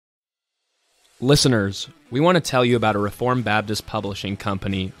Listeners, we want to tell you about a Reformed Baptist publishing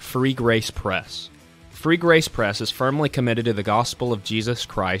company, Free Grace Press. Free Grace Press is firmly committed to the gospel of Jesus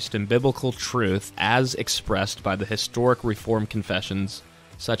Christ and biblical truth as expressed by the historic Reformed confessions,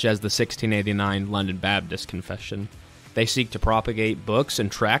 such as the 1689 London Baptist Confession. They seek to propagate books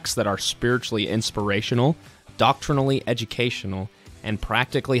and tracts that are spiritually inspirational, doctrinally educational, and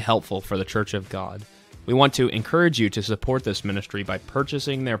practically helpful for the Church of God. We want to encourage you to support this ministry by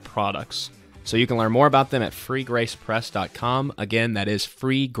purchasing their products. So you can learn more about them at freegracepress.com. Again, that is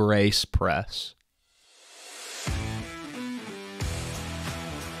Free Grace Press.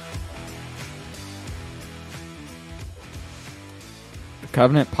 The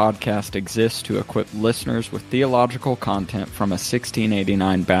Covenant Podcast exists to equip listeners with theological content from a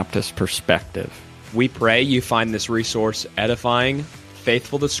 1689 Baptist perspective. We pray you find this resource edifying,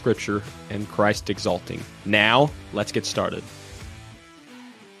 faithful to Scripture, and Christ exalting. Now, let's get started.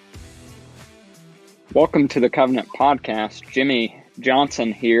 Welcome to the Covenant Podcast. Jimmy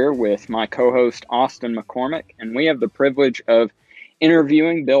Johnson here with my co-host Austin McCormick, and we have the privilege of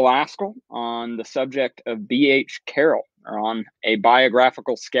interviewing Bill Ascol on the subject of B.H. Carroll, or on a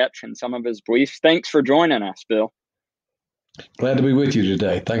biographical sketch and some of his beliefs. Thanks for joining us, Bill. Glad to be with you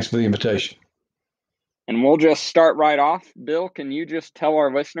today. Thanks for the invitation. And we'll just start right off. Bill, can you just tell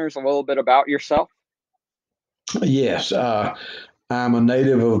our listeners a little bit about yourself? Yes. I'm a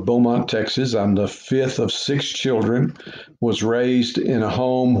native of Beaumont, Texas. I'm the fifth of six children. Was raised in a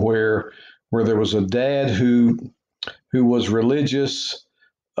home where there was a dad who was religious,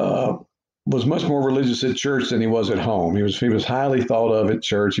 was much more religious at church than he was at home. He was highly thought of at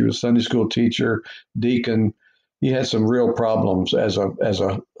church. He was a Sunday school teacher, deacon. He had some real problems as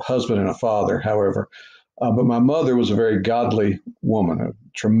a husband and a father, however. But my mother was a very godly woman, a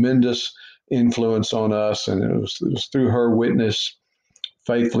tremendous influence on us, and it was through her witness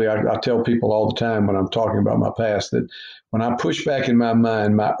faithfully. I tell people all the time when I'm talking about my past that when I push back in my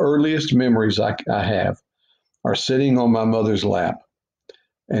mind, my earliest memories I have are sitting on my mother's lap,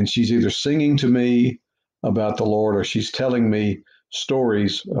 and she's either singing to me about the Lord or she's telling me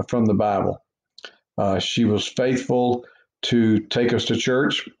stories from the Bible. She was faithful to take us to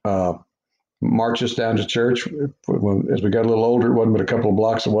church, march us down to church. As we got a little older, it wasn't but a couple of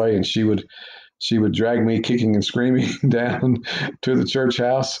blocks away, and she would drag me kicking and screaming down to the church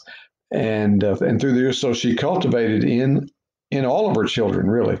house, and through the years. So she cultivated in all of her children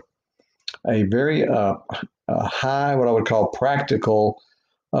really a very high, what I would call practical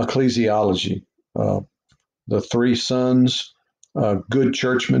ecclesiology. The three sons, good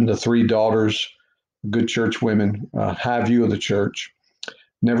churchmen; the three daughters, good church women, high view of the church.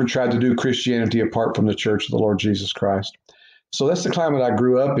 Never tried to do Christianity apart from the church of the Lord Jesus Christ. So that's the climate I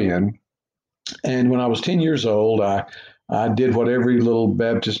grew up in. And when I was 10 years old, I did what every little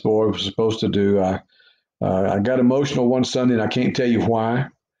Baptist boy was supposed to do. I got emotional one Sunday, and I can't tell you why.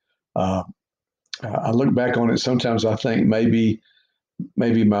 I look back on it, sometimes I think maybe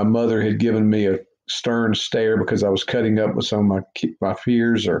my mother had given me a stern stare because I was cutting up with some of my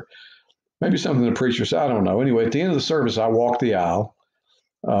peers, or maybe something the preacher said. I don't know. Anyway, at the end of the service, I walked the aisle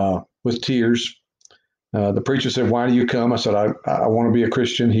with tears. The preacher said, "Why do you come?" I said, I want to be a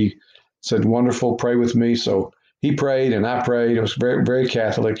Christian. He said, "Wonderful, pray with me." So he prayed and I prayed. It was very, very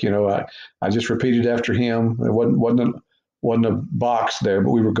Catholic. I just repeated after him. It wasn't a box there,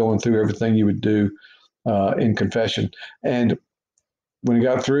 but we were going through everything you would do in confession. And when he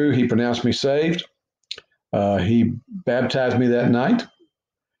got through, he pronounced me saved. He baptized me that night.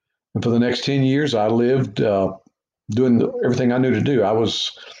 And for the next 10 years, I lived doing everything I knew to do. I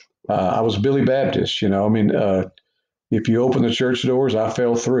was Billy Baptist. If you open the church doors, I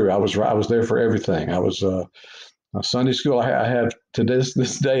fell through. I was there for everything. I was Sunday school. I have to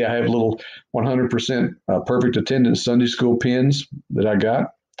this day. I have little 100% perfect attendance Sunday school pins that I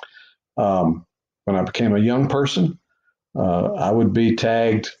got. When I became a young person, I would be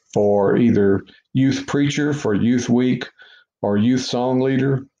tagged for either youth preacher for Youth Week or youth song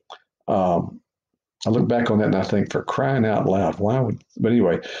leader. I look back on that and I think, for crying out loud, why would? But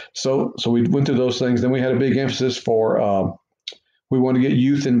anyway, so we went through those things. Then we had a big emphasis for we wanted to get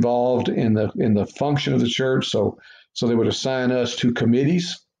youth involved in the function of the church. So they would assign us to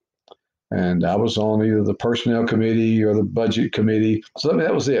committees, and I was on either the personnel committee or the budget committee. So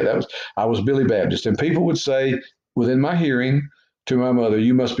that was it. I was Billy Baptist, and people would say within my hearing to my mother,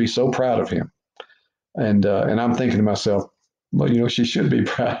 "You must be so proud of him," and I'm thinking to myself, well, she should be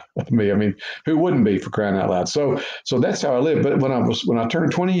proud of me. I mean, who wouldn't be, for crying out loud? So that's how I lived. But when I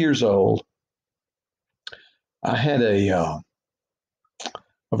turned 20 years old, I had a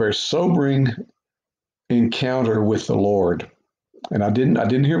very sobering encounter with the Lord, and I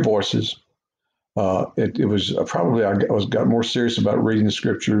didn't hear voices. It was probably I got more serious about reading the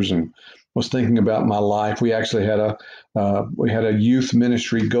scriptures and was thinking about my life. We actually had a youth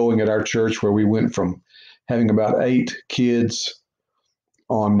ministry going at our church where we went from having about 8 kids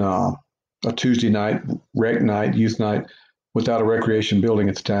on a Tuesday night, rec night, youth night, without a recreation building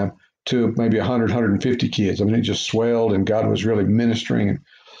at the time, to maybe 100, 150 kids. I mean, it just swelled, and God was really ministering. And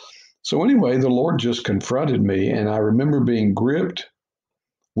so anyway, the Lord just confronted me, and I remember being gripped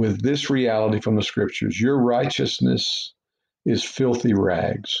with this reality from the scriptures. Your righteousness is filthy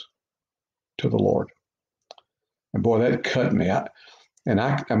rags to the Lord. And boy, that cut me.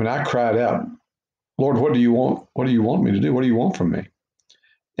 I cried out, Lord, what do you want? What do you want me to do? What do you want from me?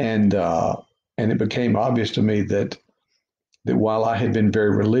 And it became obvious to me that while I had been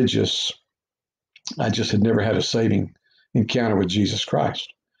very religious, I just had never had a saving encounter with Jesus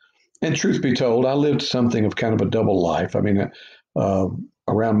Christ. And truth be told, I lived something of kind of a double life. I mean,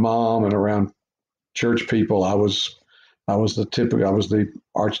 around mom and around church people, I was the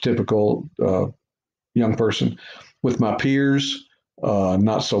archetypical young person. With my peers,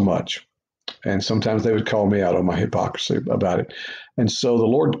 not so much. And sometimes they would call me out on my hypocrisy about it. And so the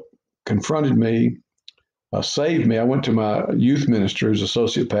Lord confronted me, saved me. I went to my youth minister, as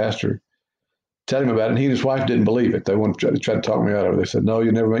associate pastor, tell him about it. And he and his wife didn't believe it. They tried to talk me out of it. They said, no,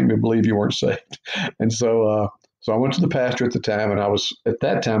 you never make me believe you weren't saved. And so I went to the pastor at the time, and I was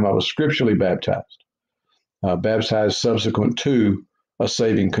scripturally baptized, baptized subsequent to a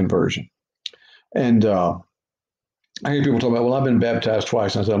saving conversion. And I hear people talk about, well, I've been baptized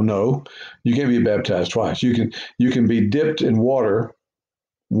twice. And I said, no, you can't be baptized twice. You can be dipped in water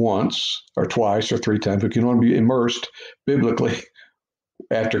once or twice or 3 times, but you don't want to be immersed biblically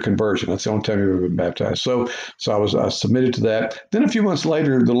after conversion. That's the only time you've ever been baptized. So I submitted to that. Then a few months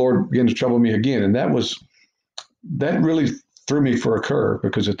later, the Lord began to trouble me again. And that really threw me for a curve,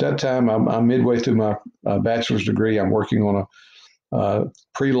 because at that time, I'm midway through my bachelor's degree. I'm working on a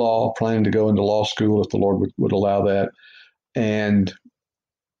pre-law, planning to go into law school if the Lord would allow that. And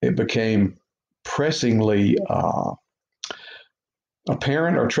it became pressingly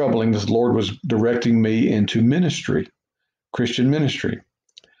apparent or troubling that the Lord was directing me into ministry, Christian ministry.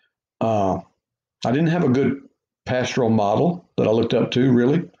 I didn't have a good pastoral model that I looked up to,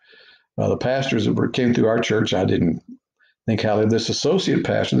 really. The pastors that came through our church, I didn't think highly of. This associate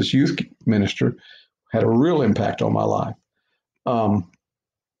pastor, this youth minister, had a real impact on my life. And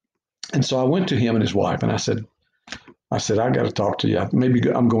so I went to him and his wife, and I said, I got to talk to you. Maybe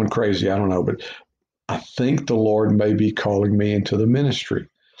I'm going crazy. I don't know, but I think the Lord may be calling me into the ministry.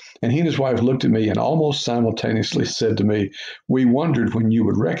 And he and his wife looked at me and almost simultaneously said to me, we wondered when you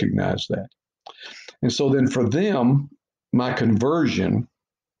would recognize that. And so then for them, my conversion,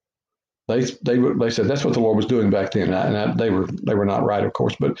 they said that's what the Lord was doing back then. And they were not right, of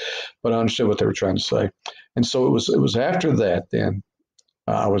course, but I understood what they were trying to say. And so it was after that then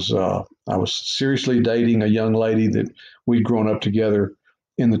I was seriously dating a young lady that we'd grown up together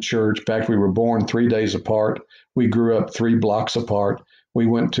in the church. In fact, we were born 3 days apart. We grew up 3 blocks apart. We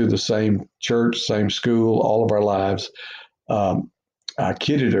went to the same church, same school, all of our lives. I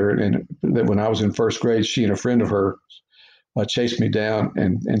kidded her, and that when I was in first grade, she and a friend of hers chased me down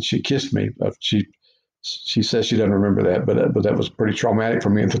and she kissed me. She says she doesn't remember that, but that was pretty traumatic for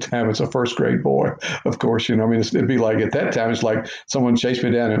me at the time. It's a first grade boy, of course. I mean, it'd be like at that time, it's like someone chased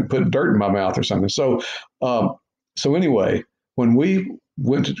me down and put dirt in my mouth or something. So anyway, when we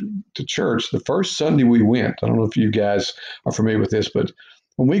went to church, the first Sunday we went, I don't know if you guys are familiar with this, but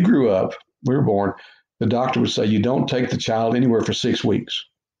when we grew up, we were born, the doctor would say, you don't take the child anywhere for 6 weeks.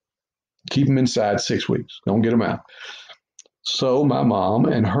 Keep them inside 6 weeks. Don't get them out. So my mom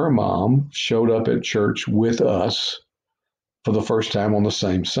and her mom showed up at church with us for the first time on the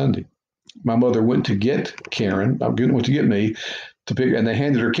same Sunday. My mother went to get Karen, went to get me to pick, and they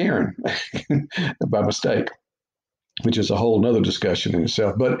handed her Karen by mistake, which is a whole nother discussion in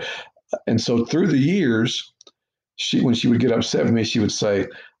itself. And so through the years, when she would get upset with me, she would say,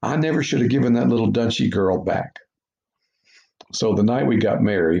 I never should have given that little Dunchy girl back. So the night we got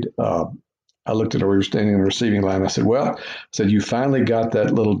married, I looked at her, we were standing in the receiving line. I said, you finally got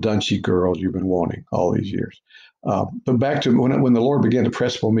that little Dunchy girl you've been wanting all these years. But back to when the Lord began to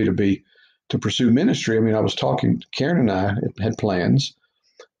press upon me to pursue ministry, I mean, I was talking, Karen and I had plans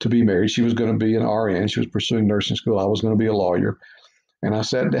to be married. She was going to be an RN. She was pursuing nursing school. I was going to be a lawyer. And I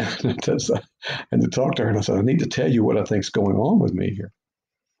sat down and to talk to her, and I said, I need to tell you what I think's going on with me here.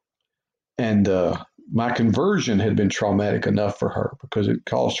 And my conversion had been traumatic enough for her because it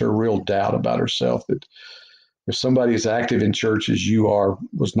caused her real doubt about herself, that if somebody as active in church as you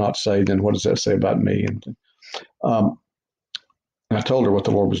was not saved, then what does that say about me? And I told her what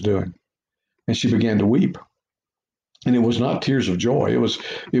the Lord was doing. and she began to weep. And it was not tears of joy. It was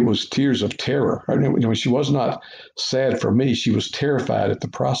tears of terror. I mean, she was not sad for me. She was terrified at the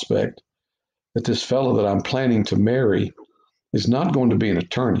prospect that this fellow that I'm planning to marry is not going to be an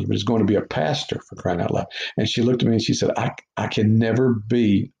attorney, but is going to be a pastor, for crying out loud. And she looked at me and she said, I can never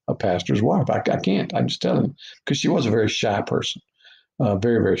be a pastor's wife. I can't. I'm just telling you, because she was a very shy person,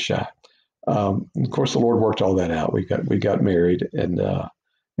 very, very shy. Of course, the Lord worked all that out. We got married in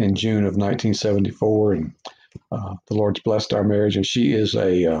June of 1974, and the Lord's blessed our marriage. And she is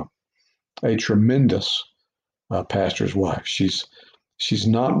a tremendous pastor's wife. She's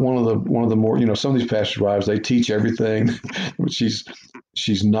not one of the more, some of these pastors' wives, they teach everything. She's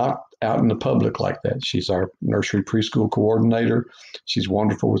not out in the public like that. She's our nursery preschool coordinator. She's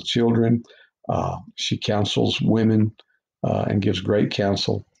wonderful with children. She counsels women and gives great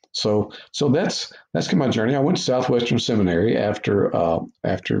counsel. So that's kind of my journey. I went to Southwestern Seminary after I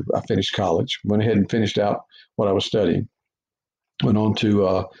finished college. Went ahead and finished out what I was studying. Went on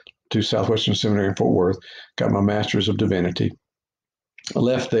to Southwestern Seminary in Fort Worth. Got my Master's of Divinity. I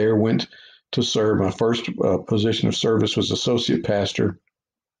left there, went to serve. My first position of service was associate pastor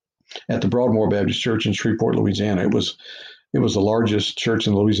at the Board of Baptist Church in Shreveport, Louisiana. It was the largest church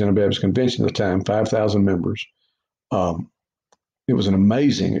in the Louisiana Baptist Convention at the time, 5,000 members. It was an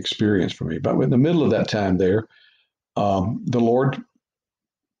amazing experience for me. But in the middle of that time there, the Lord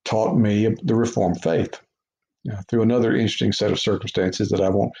taught me the Reformed faith through another interesting set of circumstances that I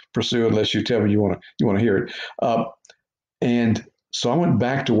won't pursue unless you tell me you want to hear it. And so I went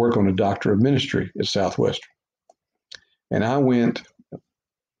back to work on a doctor of ministry at Southwestern. And I went,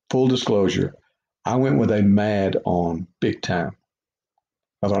 full disclosure, I went with a mad on big time.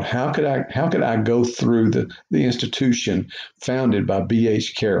 I thought, how could I go through the institution founded by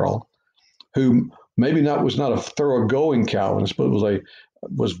B.H. Carroll, who maybe was not a thoroughgoing Calvinist, but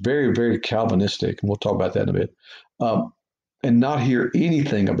was very, very Calvinistic, and we'll talk about that in a bit, and not hear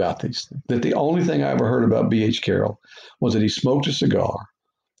anything about these things. That the only thing I ever heard about B.H. Carroll was that he smoked a cigar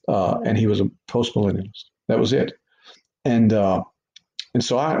and he was a postmillennialist. That was it. And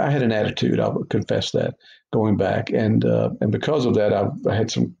so I had an attitude, I would confess that, going back. And because of that, I had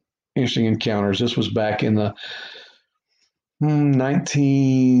some interesting encounters. This was back in the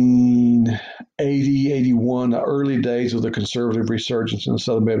 1980, 81, the early days of the conservative resurgence in the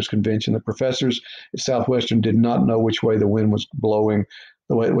Southern Baptist Convention. The professors at Southwestern did not know which way the wind was blowing,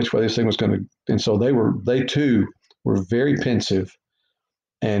 which way this thing was going to. And so they too were very pensive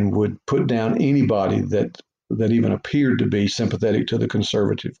and would put down anybody that even appeared to be sympathetic to the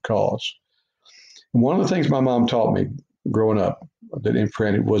conservative cause. And one of the things my mom taught me growing up that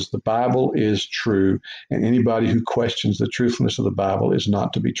imprinted was the Bible is true, and anybody who questions the truthfulness of the Bible is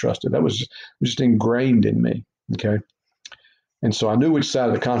not to be trusted. That was just ingrained in me, okay? And so I knew which side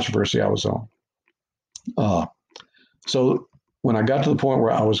of the controversy I was on. So when I got to the point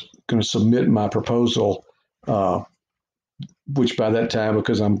where I was going to submit my proposal, which by that time,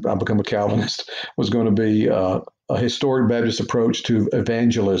 because I've become a Calvinist, was going to be a historic Baptist approach to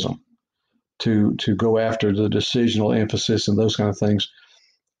evangelism, to go after the decisional emphasis and those kind of things,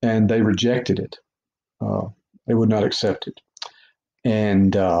 and they rejected it. They would not accept it.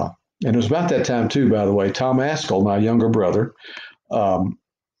 And it was about that time too, by the way, Tom Ascol, my younger brother,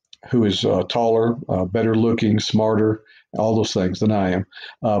 who is taller, better looking, smarter, all those things than I am.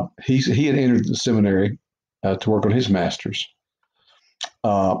 He had entered the seminary to work on his master's.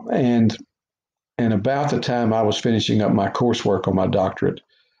 And about the time I was finishing up my coursework on my doctorate,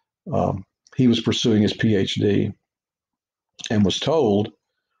 he was pursuing his PhD and was told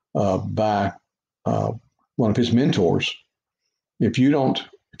by one of his mentors, if you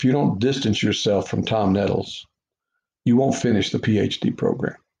don't distance yourself from Tom Nettles, you won't finish the PhD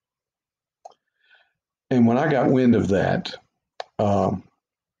program. And when I got wind of that, that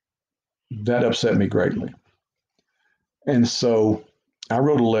upset me greatly. And so I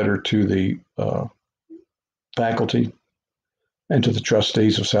wrote a letter to the faculty and to the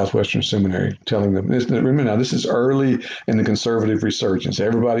trustees of Southwestern Seminary, telling them, remember now, this is early in the conservative resurgence.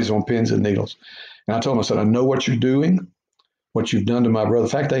 Everybody's on pins and needles. And I told them, I said, I know what you're doing, what you've done to my brother. In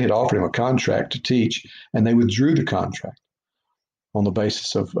fact, they had offered him a contract to teach, and they withdrew the contract on the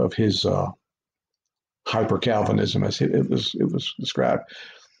basis of his hyper-Calvinism, as it was described.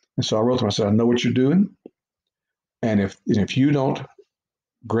 And so I wrote to them, I said, I know what you're doing, and if you don't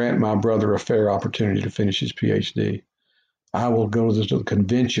grant my brother a fair opportunity to finish his PhD, I will go to the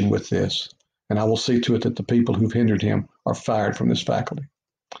convention with this, and I will see to it that the people who've hindered him are fired from this faculty.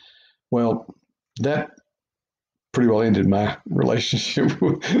 Well, that pretty well ended my relationship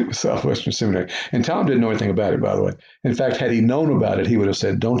with Southwestern Seminary. And Tom didn't know anything about it, by the way. In fact, had he known about it, he would have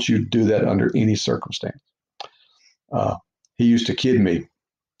said, "Don't you do that under any circumstance." He used to kid me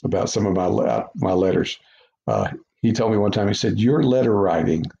about some of my letters. He told me one time, he said, "Your letter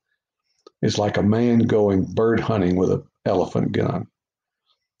writing is like a man going bird hunting with an elephant gun.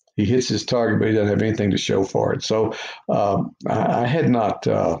 He hits his target, but he doesn't have anything to show for it." So I had not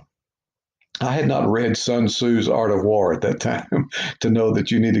read Sun Tzu's Art of War at that time to know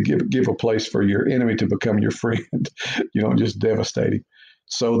that you need to give a place for your enemy to become your friend. You don't just devastate him.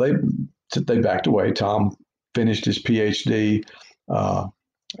 So they backed away. Tom finished his PhD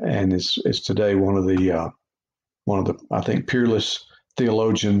and is today one of the I think peerless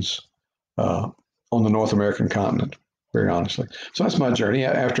theologians on the North American continent. Very honestly, so that's my journey.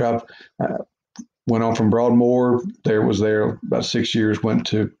 After I went on from Broadmoor, was there about 6 years. Went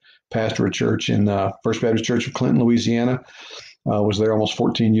to pastor a church in First Baptist Church of Clinton, Louisiana. Was there almost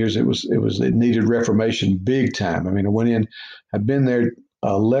 14 years. It needed reformation big time. I mean, I went in. I'd been there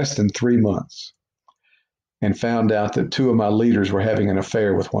less than 3 months, and found out that two of my leaders were having an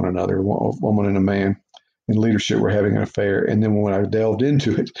affair with one another. A woman and a man in leadership were having an affair. And then when I delved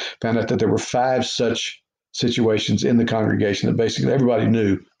into it, found out that there were 5 such situations in the congregation that basically everybody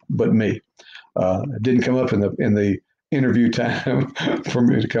knew but me. It didn't come up in the interview time for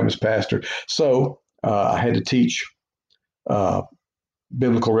me to come as pastor. So I had to teach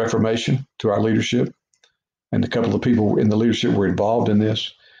biblical reformation to our leadership, and a couple of people in the leadership were involved in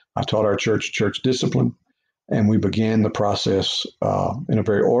this. I taught our church discipline, and we began the process in a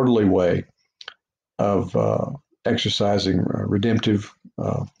very orderly way of exercising redemptive,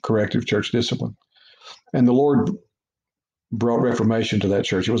 corrective church discipline. And the Lord brought reformation to that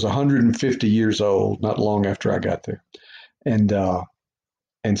church. It was 150 years old, not long after I got there. And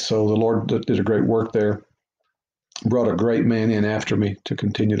so the Lord did a great work there, brought a great man in after me to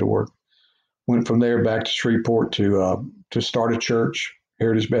continue to work. Went from there back to Shreveport to start a church,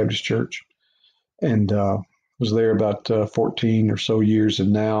 Heritage Baptist Church, and was there about 14 or so years,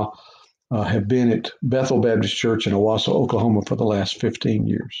 and now have been at Bethel Baptist Church in Owasso, Oklahoma for the last 15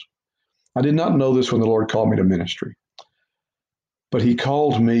 years. I did not know this when the Lord called me to ministry, but he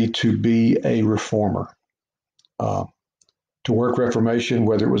called me to be a reformer, to work reformation,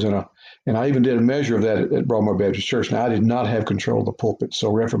 whether it was and I even did a measure of that at Broadmoor Baptist Church. Now, I did not have control of the pulpit,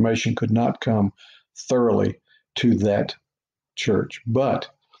 so reformation could not come thoroughly to that church. But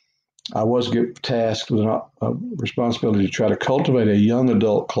I was tasked with a responsibility to try to cultivate a young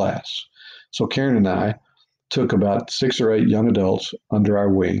adult class. So Karen and I took about 6 or 8 young adults under our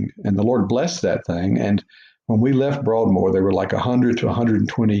wing, and the Lord blessed that thing. And when we left Broadmoor, there were like 100 to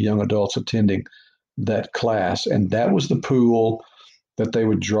 120 young adults attending that class, and that was the pool that they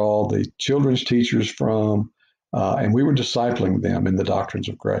would draw the children's teachers from, and we were discipling them in the doctrines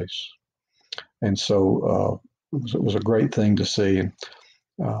of grace. And so it was a great thing to see. And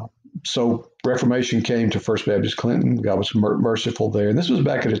so Reformation came to First Baptist Clinton. God was merciful there. And this was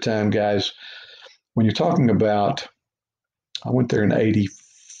back at a time, guys, when you're talking about, I went there in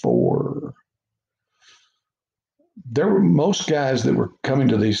 84. There were most guys that were coming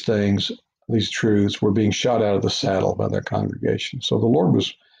to these things, these truths, were being shot out of the saddle by their congregation. So the Lord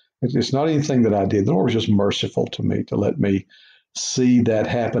it's not anything that I did. The Lord was just merciful to me to let me see that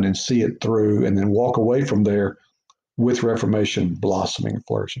happen and see it through, and then walk away from there with Reformation blossoming and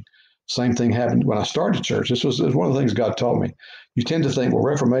flourishing. Same thing happened when I started church. This was one of the things God taught me. You tend to think, well,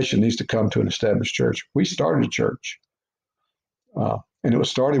 Reformation needs to come to an established church. We started a church, and it was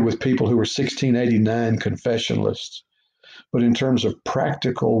started with people who were 1689 confessionalists. But in terms of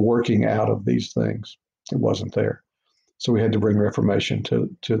practical working out of these things, it wasn't there. So we had to bring Reformation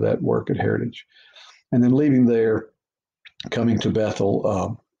to that work at Heritage. And then leaving there, coming to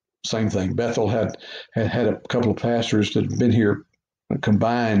Bethel, same thing. Bethel had a couple of pastors that had been here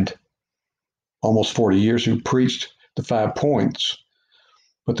combined almost 40 years who preached the 5 points,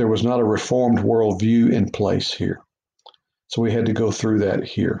 but there was not a reformed worldview in place here. So we had to go through that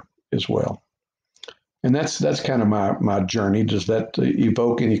here as well. And that's kind of my journey. Does that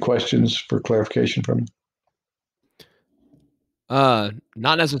evoke any questions for clarification from you?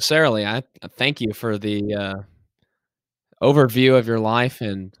 Not necessarily. I thank you for the overview of your life,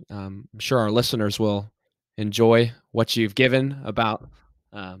 and I'm sure our listeners will enjoy what you've given about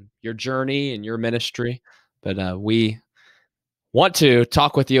your journey and your ministry. But we want to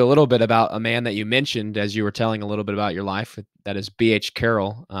talk with you a little bit about a man that you mentioned as you were telling a little bit about your life. That is B.H.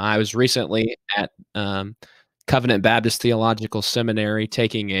 Carroll. I was recently at Covenant Baptist Theological Seminary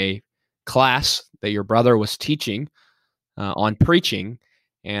taking a class that your brother was teaching on preaching,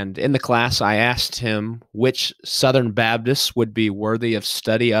 And in the class, I asked him which Southern Baptists would be worthy of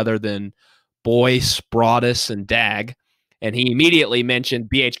study other than Boyce, Broadus, and Dagg. And he immediately mentioned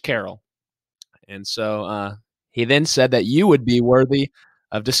B.H. Carroll. And so he then said that you would be worthy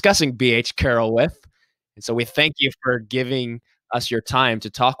of discussing B.H. Carroll with. And so we thank you for giving us your time to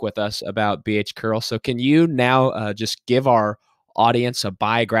talk with us about B.H. Carroll. So can you now just give our audience a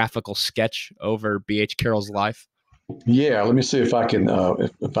biographical sketch over B.H. Carroll's life? Yeah, let me see if I can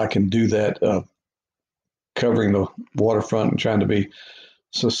if I can do that, covering the waterfront and trying to be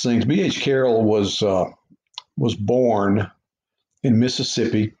succinct. B.H. Carroll was born in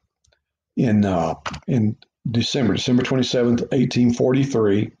Mississippi in December 27th,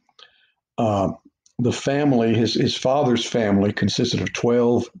 1843. The family, his father's family, consisted of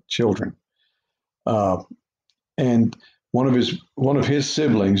 12 children, and one of his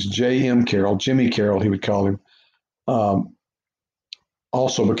siblings, J.M. Carroll, Jimmy Carroll, he would call him,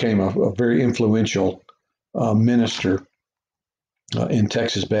 also became a very influential minister in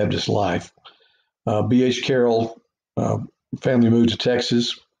Texas Baptist life. B.H. Carroll family moved to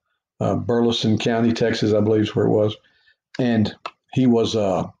Texas, Burleson County, Texas, I believe is where it was, and he was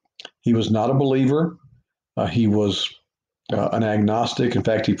not a believer. He was an agnostic. In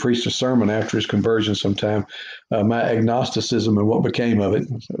fact, he preached a sermon after his conversion sometime, My Agnosticism and What Became of It.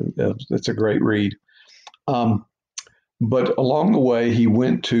 It's a great read. But along the way, he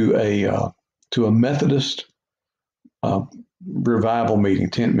went to a Methodist revival meeting,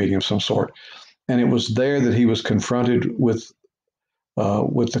 tent meeting of some sort, and it was there that he was confronted with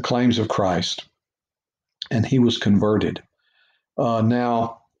the claims of Christ, and he was converted.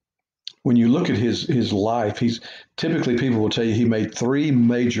 Now, when you look at his life, typically people will tell you he made three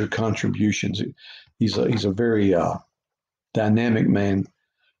major contributions. He's a very dynamic man,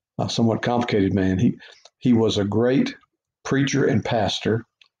 a somewhat complicated man. He was a great preacher and pastor.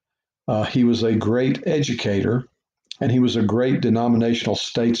 He was a great educator, and he was a great denominational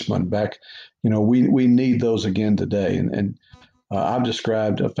statesman. We need those again today. And I've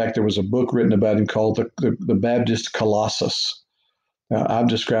described, in fact, there was a book written about him called the Baptist Colossus. I've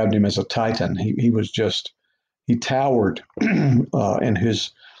described him as a titan. He towered in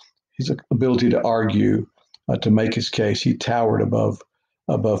his ability to argue, to make his case. He towered above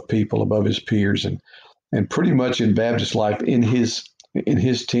people, above his peers, and pretty much in Baptist life in his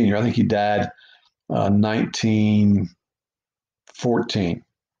tenure. I think he died 1914.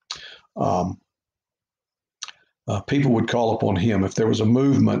 People would call upon him if there was a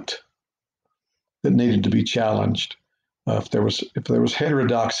movement that needed to be challenged. If there was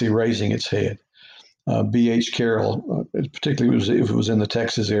heterodoxy raising its head, B.H. Carroll, particularly if it was in the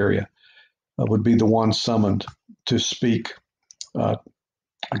Texas area, would be the one summoned to speak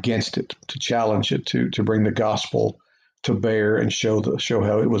against it, to challenge it, to bring the gospel to bear and show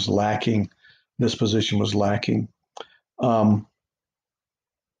how it was lacking. This position was lacking. I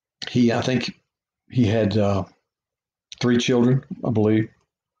think he had 3 children, I believe,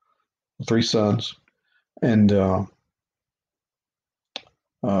 3 sons, and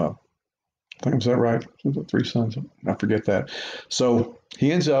I think, was that right? 3 sons? I forget that. So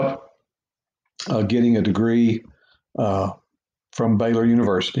he ends up getting a degree from Baylor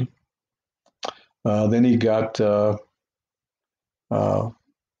University. Then he got a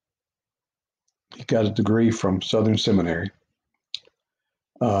degree from Southern Seminary.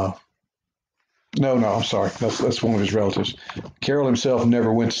 No, I'm sorry. That's one of his relatives. Carroll himself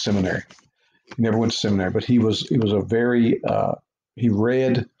never went to seminary. But he was a very he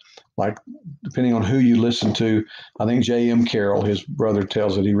read, like, depending on who you listen to. I think J.M. Carroll, his brother,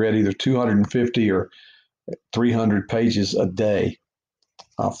 tells it he read either 250 or 300 pages a day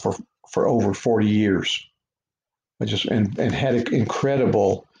for over 40 years. And had an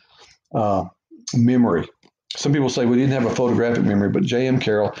incredible memory. Some people say we didn't have a photographic memory, but J.M.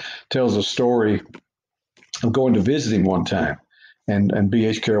 Carroll tells a story of going to visit him one time. And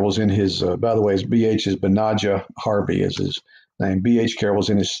B.H. Carroll was in his, by the way, B.H. is Benajah Harvey is his name. B.H. Carroll was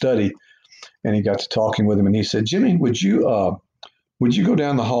in his study, and he got to talking with him, and he said, Jimmy, would you go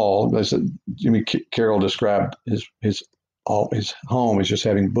down the hall? I said, Jimmy Carroll described his home as just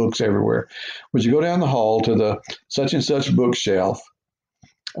having books everywhere. Would you go down the hall to the such and such bookshelf,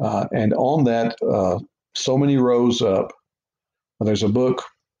 and on that, so many rows up, there's a book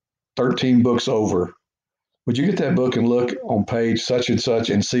 13 books over. Would you get that book and look on page such and such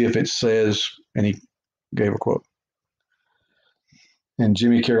and see if it says, and he gave a quote. And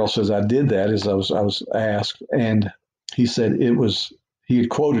Jimmy Carroll says, I did that as I was asked, and he said he had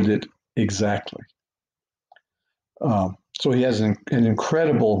quoted it exactly. So he has an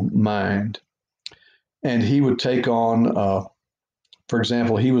incredible mind, and he would take on For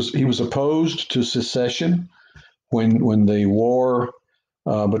example, he was opposed to secession when the war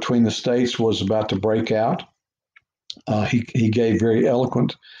between the states was about to break out. He gave very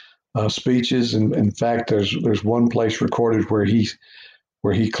eloquent speeches, and in fact, there's one place recorded where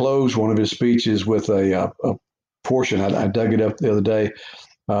he closed one of his speeches with a portion. I dug it up the other day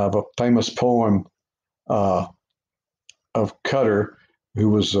of a famous poem of Cutter,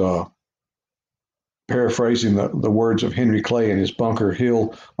 who was paraphrasing the words of Henry Clay in his Bunker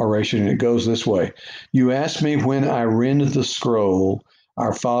Hill oration, and it goes this way: "You ask me when I rend the scroll,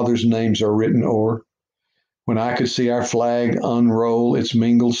 our fathers' names are written o'er, when I could see our flag unroll its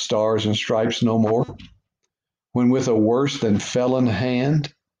mingled stars and stripes no more, when with a worse than felon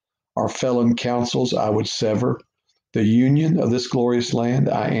hand our felon counsels I would sever the union of this glorious land,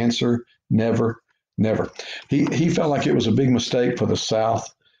 I answer, never, never." He felt like it was a big mistake for the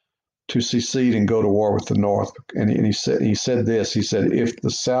South to secede and go to war with the North. And he said this, he said, "If the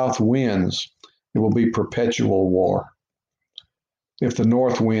South wins, it will be perpetual war. If the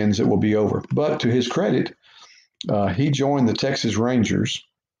North wins, it will be over." But to his credit, he joined the Texas Rangers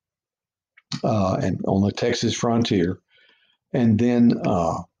and on the Texas frontier, and then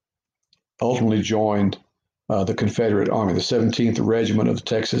ultimately joined the Confederate Army, the 17th Regiment of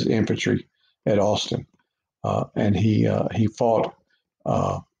Texas Infantry at Austin. And he fought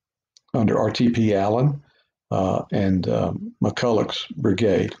under R.T.P. Allen and McCulloch's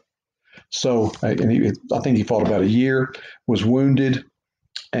brigade. So, I think he fought about a year, was wounded,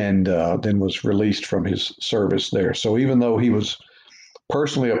 and then was released from his service there. So even though he was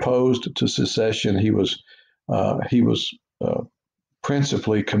personally opposed to secession, he was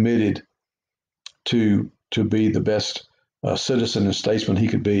principally committed to be the best citizen and statesman he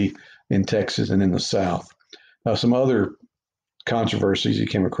could be in Texas and in the South. Some other controversies he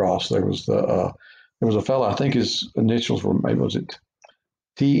came across. There was a fellow, I think his initials were, maybe was it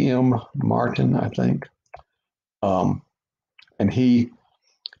T.M. Martin, I think, and he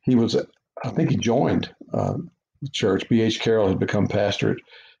was, I think he joined the church. B.H. Carroll had become pastor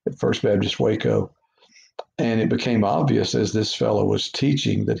at First Baptist Waco, and it became obvious as this fellow was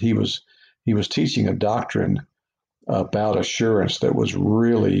teaching that he was teaching a doctrine about assurance that was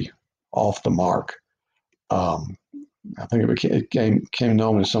really off the mark. I think it became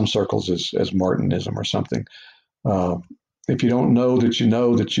known in some circles as Martinism or something. If you don't know that you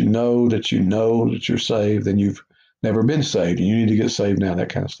know that you know that you know that you're saved, then you've never been saved, and you need to get saved now, that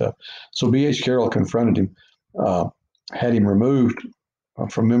kind of stuff. So B.H. Carroll confronted him, had him removed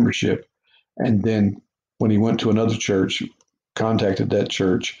from membership, and then when he went to another church, contacted that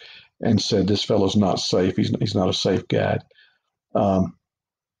church and said, "This fellow's not safe. He's not a safe guy."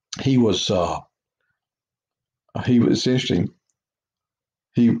 It's interesting.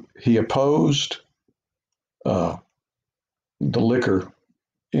 He opposed the liquor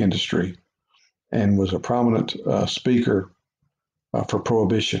industry and was a prominent speaker for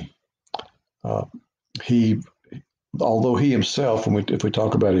prohibition. Although he himself, if we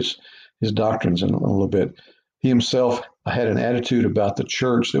talk about his doctrines in a little bit, he himself had an attitude about the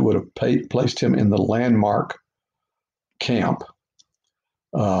church that would have placed him in the landmark camp.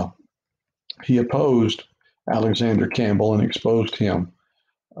 He opposed Alexander Campbell and exposed him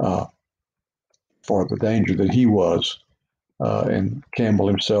for the danger that he was. And Campbell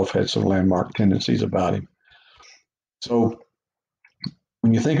himself had some landmark tendencies about him. So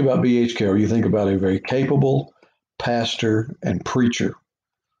when you think about B.H. Carroll, you think about a very capable pastor and preacher,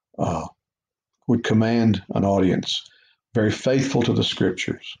 would command an audience, very faithful to the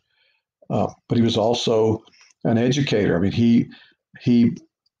scriptures. But he was also an educator. I mean, he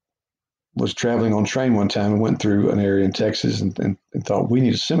was traveling on train one time and went through an area in Texas and thought, we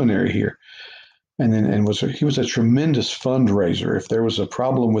need a seminary here. And he was a tremendous fundraiser. If there was a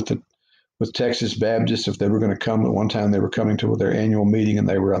problem with Texas Baptists, if they were going to come, at one time they were coming to their annual meeting and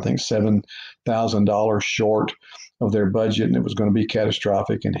they were, I think, $7,000 short of their budget, and it was going to be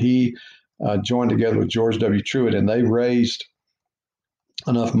catastrophic. And he joined together with George W. Truett, and they raised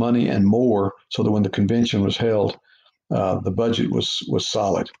enough money and more so that when the convention was held, the budget was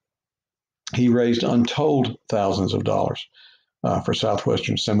solid. He raised untold thousands of dollars for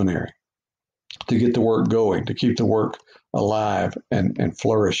Southwestern Seminary to get the work going, to keep the work alive and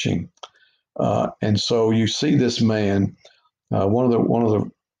flourishing. And so you see this man. One of the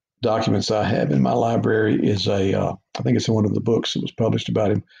documents I have in my library is I think it's in one of the books that was published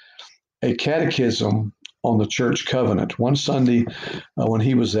about him, a catechism on the church covenant. One Sunday, when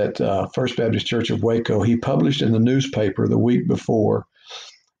he was at First Baptist Church of Waco, he published in the newspaper the week before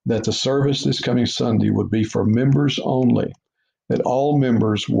that the service this coming Sunday would be for members only, that all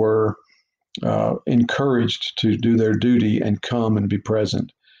members were encouraged to do their duty and come and be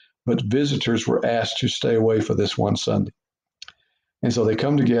present. But visitors were asked to stay away for this one Sunday. And so they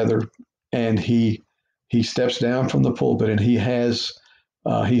come together, and he steps down from the pulpit, and he has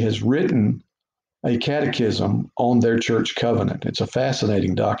written a catechism on their church covenant. It's a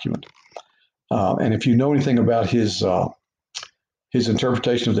fascinating document. And if you know anything about his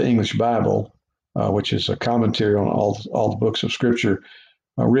interpretation of the English Bible, which is a commentary on all the books of Scripture,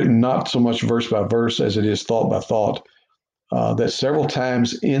 written not so much verse by verse as it is thought by thought, that several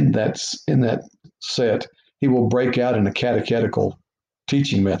times in that set, he will break out in a catechetical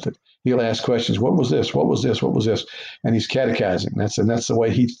teaching method. He'll ask questions. What was this? What was this? What was this? And he's catechizing. That's the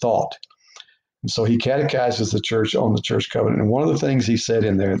way he thought. And so he catechizes the church on the church covenant. And one of the things he said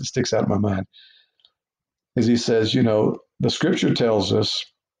in there that sticks out in my mind is he says, the Scripture tells us,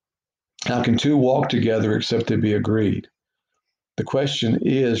 how can two walk together except they be agreed? The question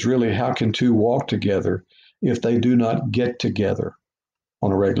is really, how can two walk together if they do not get together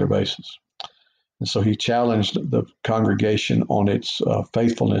on a regular basis? And so he challenged the congregation on its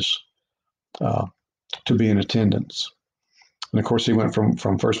faithfulness to be in attendance. And of course, he went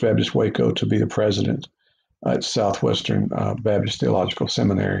from First Baptist Waco to be the president at Southwestern Baptist Theological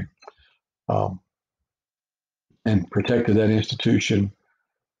Seminary, and protected that institution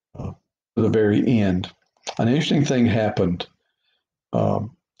to the very end. An interesting thing happened.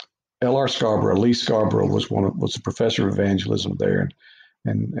 L.R. Scarborough, Lee Scarborough was the professor of evangelism there,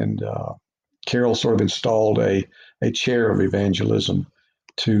 and Carroll sort of installed a chair of evangelism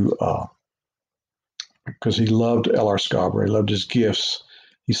because he loved L.R. Scarborough. He loved his gifts.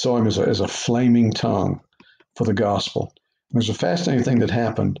 He saw him as a flaming tongue for the gospel. And there's a fascinating thing that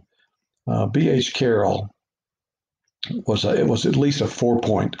happened. B.H. Carroll was at least a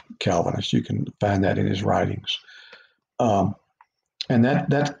 4-point Calvinist. You can find that in his writings. And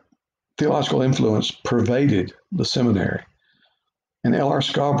that theological influence pervaded the seminary. And L.R.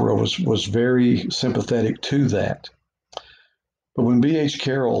 Scarborough was very sympathetic to that. But when B.H.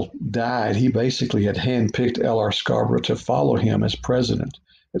 Carroll died, he basically had handpicked L.R. Scarborough to follow him as president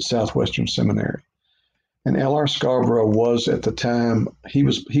at Southwestern Seminary. And L.R. Scarborough was, at the time, he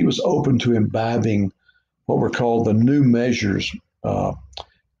was open to imbibing what were called the new measures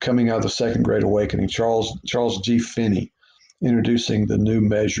coming out of the Second Great Awakening. Charles G. Finney introducing the new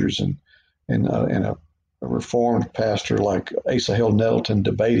measures, and a Reformed pastor like Asa Hill Nettleton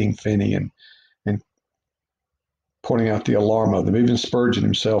debating Finney and pointing out the alarm of them. Even Spurgeon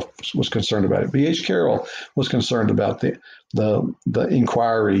himself was concerned about it. B.H. Carroll was concerned about the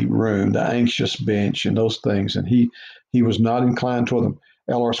inquiry room, the anxious bench, and those things, and he was not inclined toward them.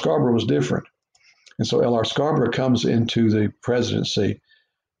 L.R. Scarborough was different. And so L.R. Scarborough comes into the presidency.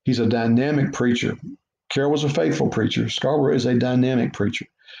 He's a dynamic preacher. Carroll was a faithful preacher. Scarborough is a dynamic preacher.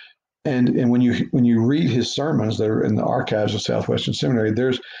 And when you read his sermons that are in the archives of Southwestern Seminary,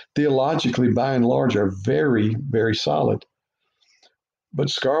 there's theologically, by and large, are very, very solid. But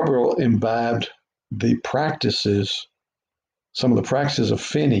Scarborough imbibed some of the practices of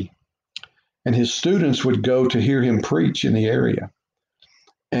Finney, and his students would go to hear him preach in the area.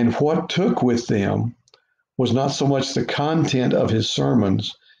 And what took with them was not so much the content of his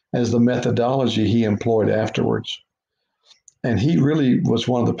sermons as the methodology he employed afterwards. And he really was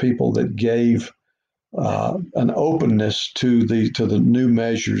one of the people that gave an openness to the new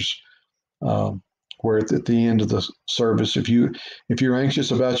measures, where at the end of the service, if you're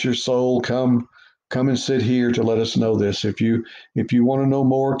anxious about your soul, come and sit here to let us know this. If you want to know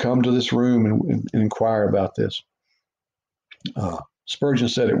more, come to this room and inquire about this. Spurgeon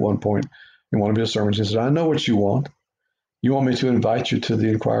said at one point in one of his sermons, he said, "I know what you want. You want me to invite you to the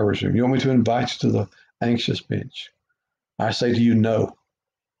inquirer's room. You want me to invite you to the anxious bench. I say to you, no.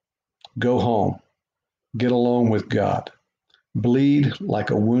 Go home. Get alone with God. Bleed like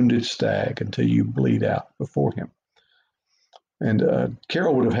a wounded stag until you bleed out before him." And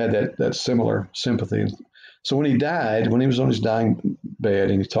Carroll would have had that similar sympathy. And so when he died, when he was on his dying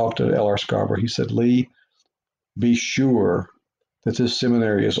bed and he talked to L.R. Scarborough, he said, "Lee, be sure that this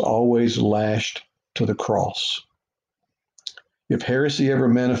seminary is always lashed to the cross. If heresy ever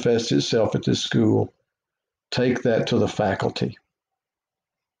manifests itself at this school, take that to the faculty.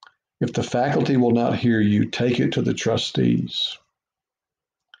 If the faculty will not hear you, take it to the trustees.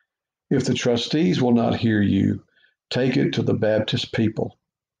 If the trustees will not hear you, take it to the Baptist people,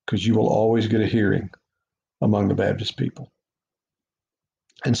 because you will always get a hearing among the Baptist people."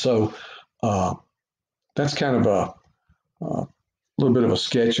 And so that's kind of a little bit of a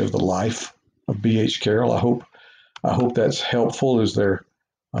sketch of the life of B.H. Carroll. I hope that's helpful. Is there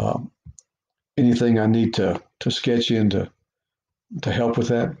anything I need to sketch in to help with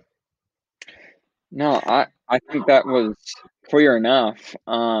that? No, I think that was clear enough.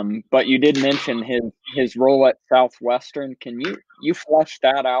 But you did mention his role at Southwestern. Can you flesh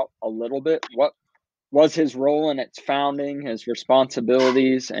that out a little bit? What was his role in its founding, his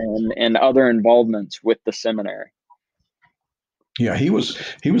responsibilities, and other involvements with the seminary? Yeah, he was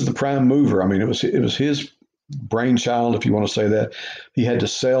the prime mover. I mean, it was his brainchild, if you want to say that. He had to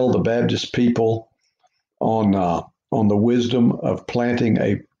sell the Baptist people on the wisdom of planting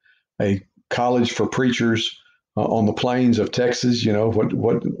a college for preachers on the plains of Texas. You know,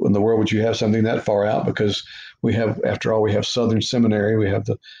 what in the world would you have something that far out? Because we have, after all, we have Southern Seminary, we have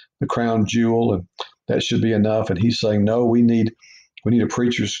the crown jewel, and that should be enough. And he's saying, no, we need a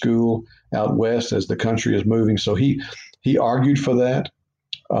preacher's school out west as the country is moving. So he argued for that.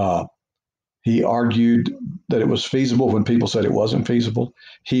 Uh, he argued that it was feasible when people said it wasn't feasible.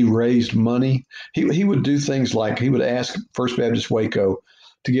 He raised money. He would do things like he would ask First Baptist Waco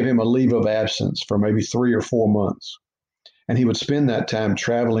to give him a leave of absence for maybe 3 or 4 months. And he would spend that time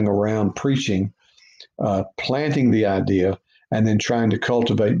traveling around preaching, planting the idea, and then trying to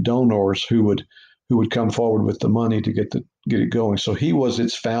cultivate donors who would come forward with the money to get it going. So he was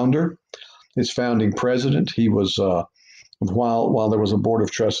its founder, its founding president. He was while there was a board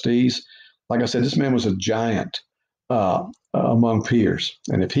of trustees. Like I said, this man was a giant among peers,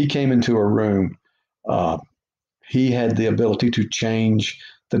 and if he came into a room, uh, he had the ability to change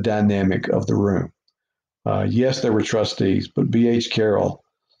the dynamic of the room. Yes, there were trustees, but B.H. Carroll,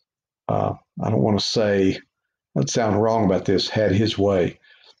 I don't want to say, let's sound wrong about this, had his way.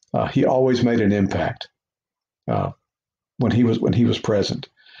 He always made an impact when he was present.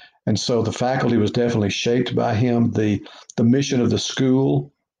 And so the faculty was definitely shaped by him. The mission of the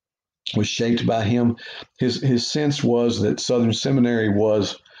school was shaped by him. His sense was that Southern Seminary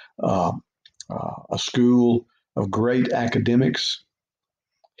was uh, a school of great academics.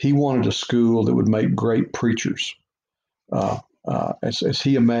 He wanted a school that would make great preachers, as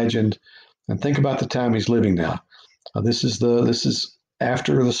he imagined. And think about the time he's living now. This is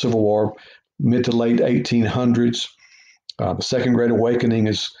after the Civil War, mid to late 1800s. The Second Great Awakening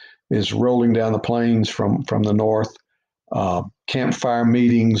is rolling down the plains from the north. Campfire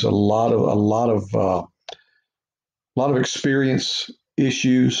meetings, a lot of experience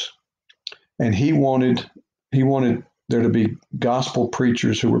issues, and he wanted there to be gospel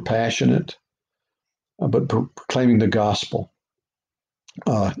preachers who were passionate, but proclaiming the gospel.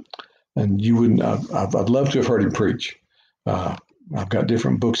 And you wouldn't. I'd love to have heard him preach. I've got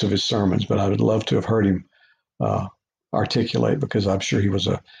different books of his sermons, but I would love to have heard him articulate, because I'm sure he was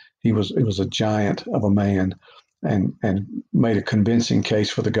a giant of a man, and made a convincing case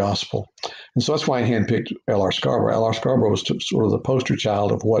for the gospel. And so that's why I handpicked L.R. Scarborough. L.R. Scarborough was sort of the poster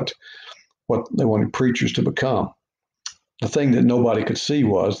child of what they wanted preachers to become. The thing that nobody could see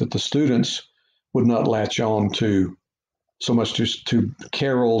was that the students would not latch on to so much to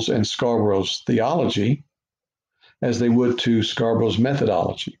Carroll's and Scarborough's theology as they would to Scarborough's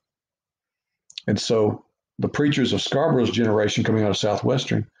methodology. And so the preachers of Scarborough's generation coming out of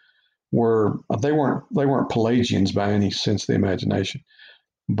Southwestern weren't Pelagians by any sense of the imagination,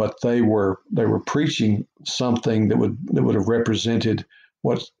 but they were preaching something that would have represented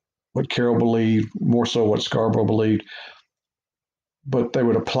what Carroll believed, more so what Scarborough believed, but they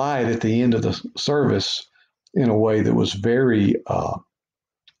would apply it at the end of the service in a way that was very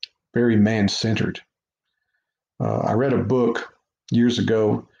very man-centered. I read a book years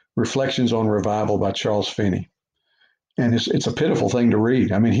ago, Reflections on Revival by Charles Finney. And it's a pitiful thing to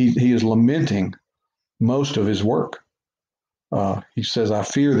read. I mean, he is lamenting most of his work. He says, I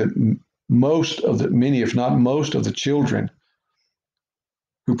fear that many, if not most of the children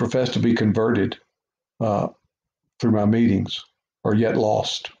who profess to be converted through my meetings are yet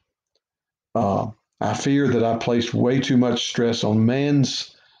lost. I fear that I placed way too much stress on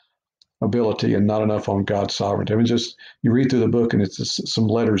man's ability and not enough on God's sovereignty. I mean, just you read through the book and it's just some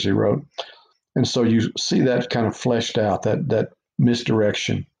letters he wrote. And so you see that kind of fleshed out, that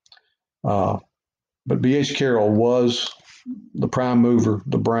misdirection. But B.H. Carroll was the prime mover,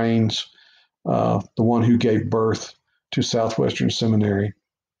 the brains, the one who gave birth to Southwestern Seminary.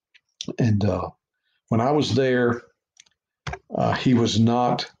 And when I was there, he was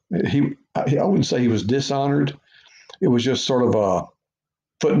not, I wouldn't say he was dishonored. It was just sort of a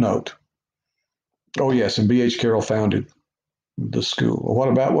footnote. Oh, yes, and B.H. Carroll founded the school.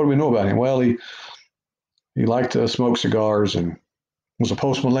 Well, what do we know about him? Well, he liked to smoke cigars and was a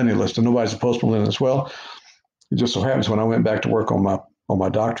postmillennialist, and nobody's a postmillennialist. Well, it just so happens when I went back to work on my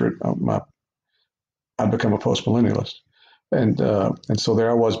doctorate, I'd become a postmillennialist, and so there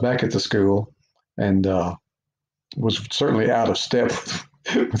I was back at the school, and was certainly out of step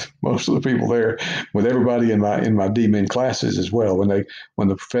with most of the people there, with everybody in my D-Min classes as well. When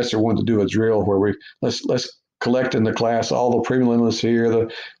the professor wanted to do a drill where let's collect in the class all the premillennialists here,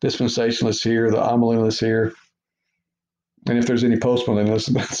 the dispensationalists here, the amillennialists here, and if there's any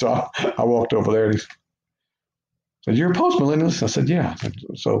postmillennialists. So I walked over there and he said, "You're a postmillennialist?" I said, "Yeah."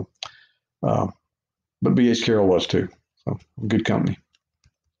 So, but B.H. Carroll was too. So good company.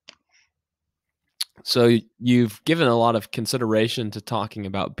 So you've given a lot of consideration to talking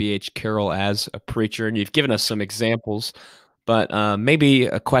about B.H. Carroll as a preacher, and you've given us some examples, but maybe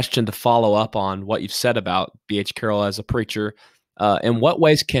a question to follow up on what you've said about B.H. Carroll as a preacher. In what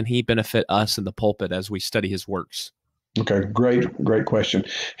ways can he benefit us in the pulpit as we study his works? Okay, great question.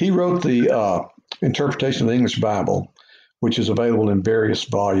 He wrote the interpretation of the English Bible, which is available in various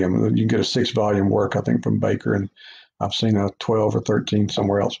volumes. You can get a 6-volume work, I think, from Baker, and I've seen a 12 or 13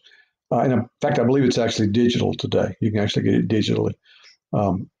 somewhere else. And in fact, I believe it's actually digital today. You can actually get it digitally.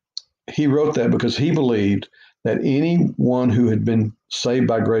 He wrote that because he believed that anyone who had been saved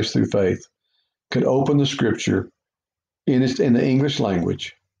by grace through faith could open the Scripture in the English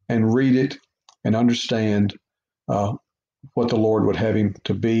language and read it and understand what the Lord would have him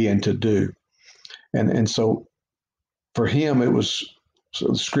to be and to do. And so for him, it was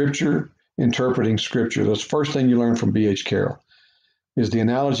Scripture, interpreting Scripture. That's the first thing you learn from B.H. Carroll, is the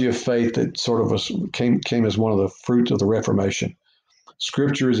analogy of faith that sort of came as one of the fruits of the Reformation.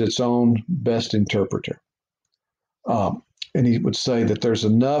 Scripture is its own best interpreter. And he would say that there's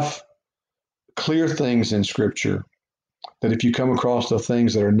enough clear things in Scripture that if you come across the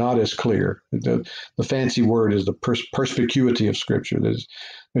things that are not as clear, the fancy word is the perspicuity of Scripture.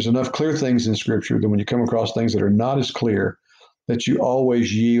 There's enough clear things in Scripture that when you come across things that are not as clear, that you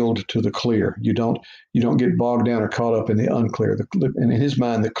always yield to the clear. You don't get bogged down or caught up in the unclear. And in his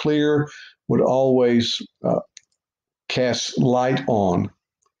mind, the clear would always cast light on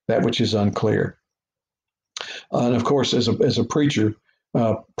that which is unclear. And of course, as a preacher,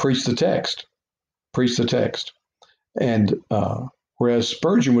 preach the text. And whereas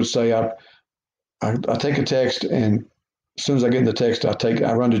Spurgeon would say, I take a text, and as soon as I get in the text,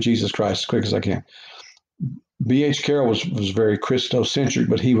 I run to Jesus Christ as quick as I can. B.H. Carroll was very Christocentric,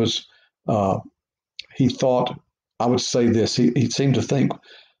 but he thought, I would say this, he seemed to think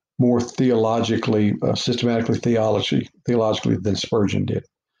more theologically, systematically theologically than Spurgeon did.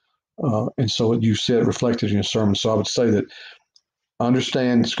 And so you said reflected in your sermon. So I would say that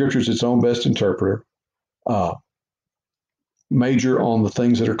understand Scripture is its own best interpreter, major on the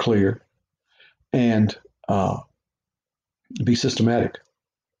things that are clear, and be systematic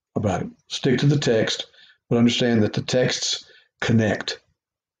about it. Stick to the text, but understand that the texts connect.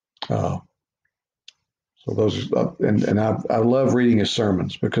 So those, and I love reading his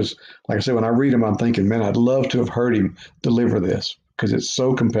sermons because, like I said, when I read them, I'm thinking, man, I'd love to have heard him deliver this because it's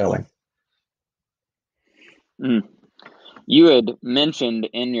so compelling. You had mentioned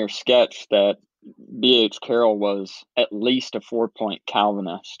in your sketch that B.H. Carroll was at least a 4-point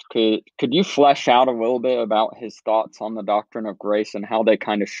Calvinist. Could you flesh out a little bit about his thoughts on the doctrine of grace and how they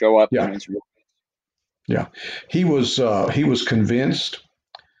kind of show up in his work? Yeah, he was convinced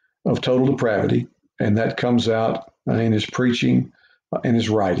of total depravity, and that comes out in his preaching and his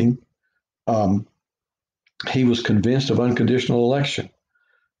writing. He was convinced of unconditional election,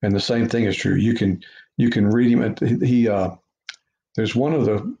 and the same thing is true. You can read him. There's one of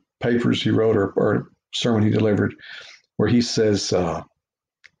the papers he wrote or sermon he delivered where he says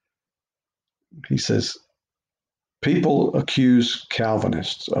people accuse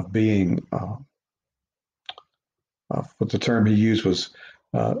Calvinists of being what the term he used was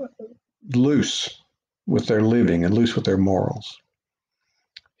loose with their living and loose with their morals.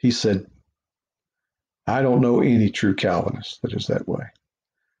 He said, I don't know any true Calvinist that is that way.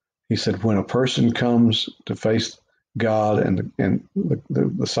 He said, when a person comes to face God and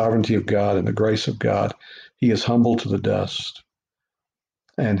the sovereignty of God and the grace of God, he is humbled to the dust,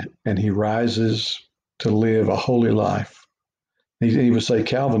 and he rises to live a holy life. He would say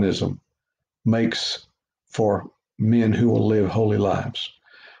Calvinism makes for men who will live holy lives,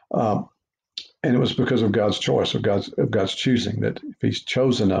 and it was because of God's choice, of God's choosing, that if He's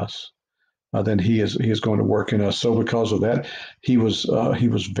chosen us, then He is going to work in us. So because of that, he was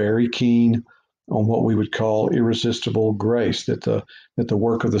very keen on what we would call irresistible grace, that the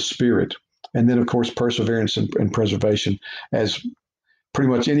work of the Spirit, and then of course perseverance and preservation, as pretty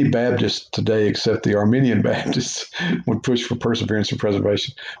much any Baptist today, except the Arminian Baptists, would push for perseverance and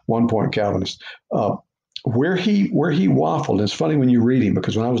preservation. 1-point Calvinist. Where he waffled, and it's funny when you read him,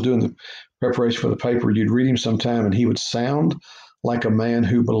 because when I was doing the preparation for the paper, you'd read him sometime, and he would sound like a man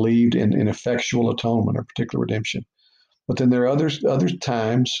who believed in effectual atonement or particular redemption. But then there are other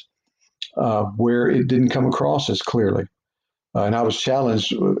times where it didn't come across as clearly. And I was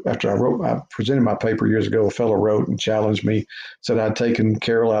challenged after I presented my paper years ago. A fellow wrote and challenged me, said I'd taken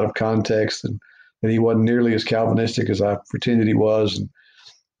Carroll out of context and that he wasn't nearly as Calvinistic as I pretended he was,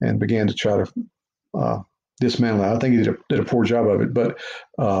 and began to try to dismantle it. I think he did a poor job of it, but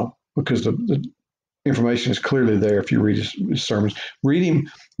because the information is clearly there if you read his sermons. Read him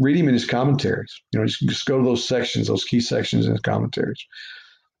in his commentaries. Just go to those sections, those key sections in his commentaries.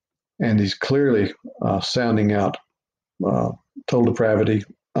 And he's clearly sounding out total depravity,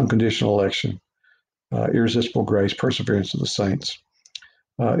 unconditional election, irresistible grace, perseverance of the saints.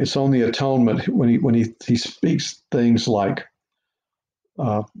 It's on the atonement when he speaks things like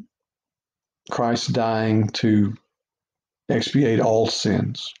Christ dying to expiate all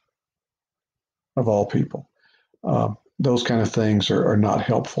sins of all people. Those kind of things are not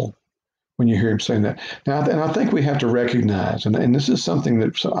helpful when you hear him saying that. Now, and I think we have to recognize, and this is something that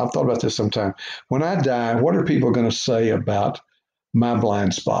I've thought about this sometime. When I die, what are people going to say about my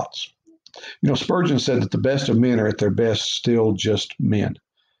blind spots? Spurgeon said that the best of men are at their best still just men.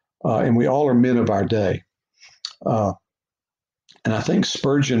 And we all are men of our day. And I think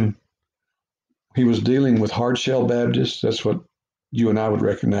Spurgeon, he was dealing with hard-shell Baptists. That's what you and I would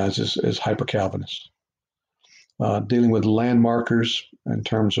recognize as hyper-Calvinists. Dealing with landmarkers in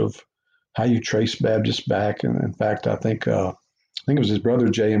terms of how you trace Baptists back. And in fact, I think it was his brother,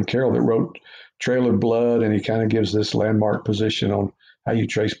 J.M. Carroll, that wrote Trail of Blood, and he kind of gives this landmark position on how you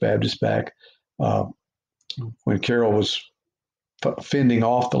trace Baptists back. When Carroll was fending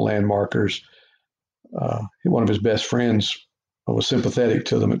off the landmarkers, one of his best friends was sympathetic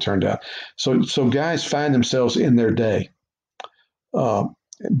to them, it turned out. So guys find themselves in their day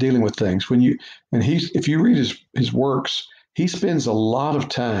dealing with things. If you read his works, he spends a lot of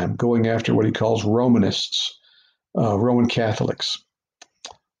time going after what he calls Romanists, Roman Catholics,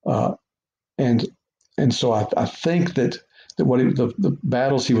 and so I think that what the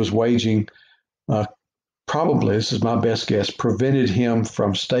battles he was waging probably, this is my best guess, prevented him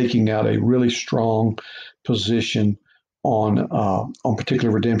from staking out a really strong position on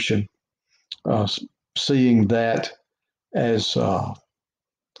particular redemption, seeing that as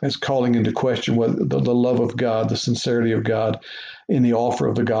calling into question whether the love of God, the sincerity of God in the offer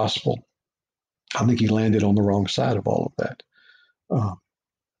of the gospel. I think he landed on the wrong side of all of that.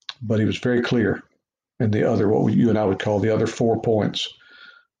 But he was very clear in the other, what you and I would call the other 4 points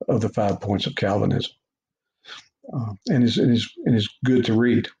of the 5 points of Calvinism. And is good to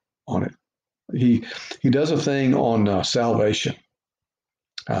read on it. He does a thing on salvation.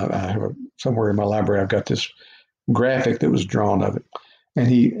 I have somewhere in my library, I've got this graphic that was drawn of it. And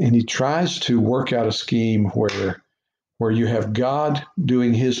he tries to work out a scheme where you have God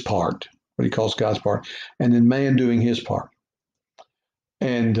doing his part, what he calls God's part, and then man doing his part.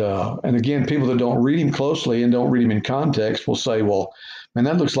 And again, people that don't read him closely and don't read him in context will say, well, man,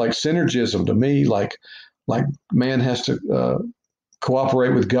 that looks like synergism to me, like man has to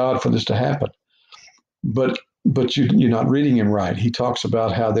cooperate with God for this to happen. But you're not reading him right. He talks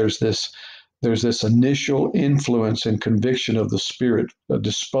about how there's this initial influence and conviction of the Spirit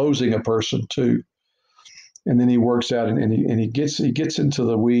disposing a person to, and then he works out and he gets into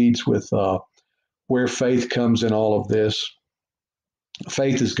the weeds with where faith comes in all of this.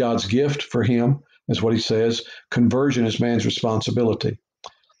 Faith is God's gift for him, is what he says. Conversion is man's responsibility.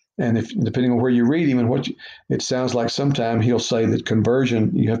 And depending on where you read him and it sounds like sometimes he'll say that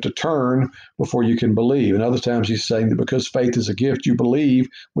conversion, you have to turn before you can believe. And other times he's saying that because faith is a gift, you believe,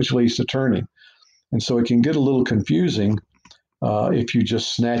 which leads to turning. And so it can get a little confusing if you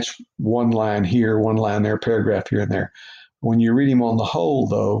just snatch one line here, one line there, paragraph here and there. When you read him on the whole,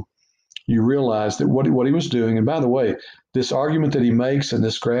 though, you realize that what he was doing, and by the way, this argument that he makes in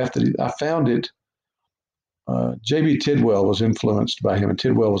this graph, I found it, J.B. Tidwell was influenced by him, and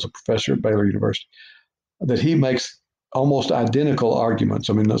Tidwell was a professor at Baylor University, that he makes almost identical arguments.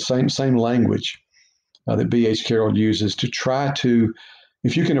 I mean, the same language that B.H. Carroll uses to try to,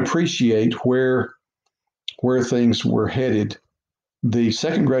 if you can appreciate where things were headed, the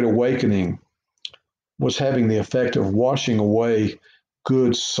Second Great Awakening was having the effect of washing away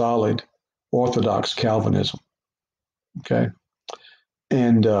good, solid, orthodox Calvinism. Okay.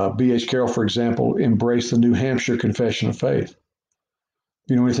 And B.H. Carroll, for example, embraced the New Hampshire Confession of Faith. If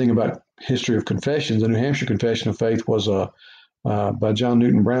you know anything about history of confessions, the New Hampshire Confession of Faith was by John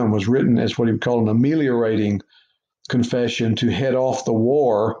Newton Brown, was written as what he would call an ameliorating confession to head off the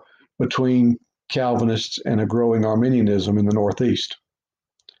war between Calvinists and a growing Arminianism in the Northeast.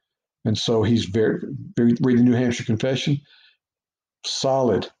 And so he's very reading the New Hampshire Confession,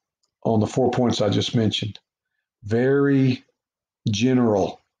 solid on the 4 points I just mentioned. very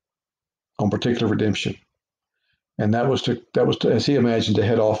general on particular redemption. And that was to, as he imagined, to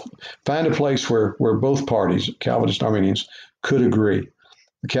head off, find a place where both parties, Calvinists and Arminians, could agree.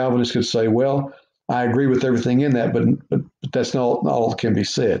 The Calvinists could say, well, I agree with everything in that, but that's not all that can be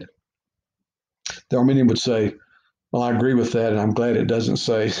said. The Arminian would say, well, I agree with that, and I'm glad it doesn't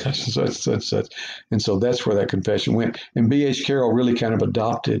say such. And so that's where that confession went. And B.H. Carroll really kind of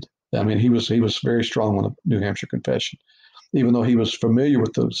adopted. I mean, he was very strong on the New Hampshire Confession, even though he was familiar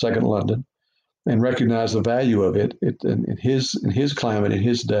with the Second London and recognized the value of it in his climate, in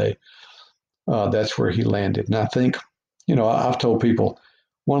his day. That's where he landed. And I think, I've told people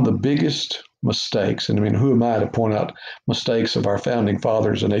one of the biggest mistakes, and I mean, who am I to point out mistakes of our founding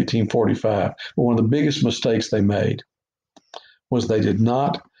fathers in 1845? But one of the biggest mistakes they made was they did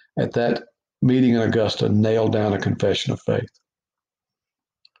not, at that meeting in Augusta, nail down a confession of faith.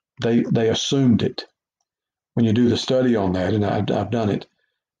 They assumed it. When you do the study on that, and I've done it,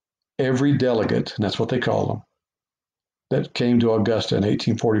 every delegate, and that's what they call them, that came to Augusta in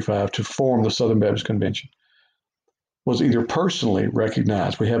 1845 to form the Southern Baptist Convention, was either personally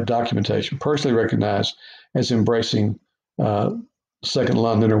recognized, we have documentation, personally recognized as embracing Second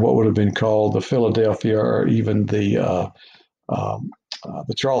London, or what would have been called the Philadelphia, or even the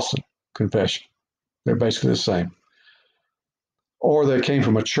Charleston Confession. They're basically the same. Or they came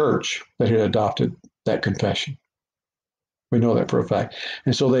from a church that had adopted that confession. We know that for a fact.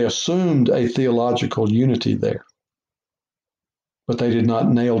 And so they assumed a theological unity there, but they did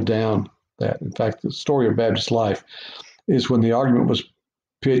not nail down that. In fact, the story of Baptist life is when the argument was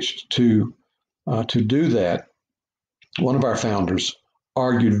pitched to do that, one of our founders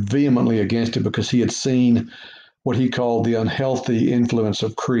argued vehemently against it because he had seen what he called the unhealthy influence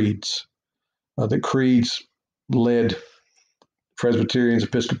of creeds. That creeds led Presbyterians,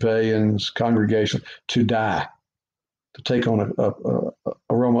 Episcopalians, congregations to die, to take on a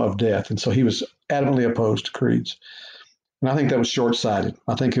aroma of death. And so he was adamantly opposed to creeds. And I think that was short-sighted.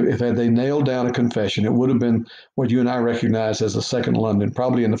 I think if had they nailed down a confession, it would have been what you and I recognize as the Second London,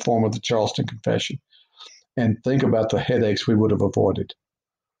 probably in the form of the Charleston Confession. And think about the headaches we would have avoided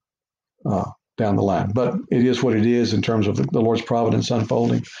down the line. But it is what it is in terms of the Lord's providence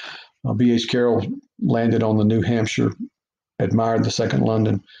unfolding. B.H. Carroll landed on the New Hampshire, admired the Second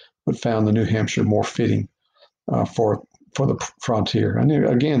London, but found the New Hampshire more fitting for the frontier. And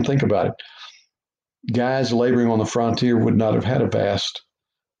again, think about it. Guys laboring on the frontier would not have been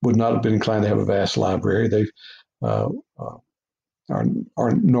inclined to have a vast library. They nor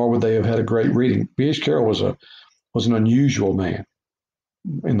would they have had a great reading. B.H. Carroll was an unusual man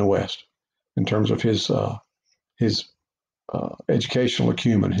in the West in terms of his educational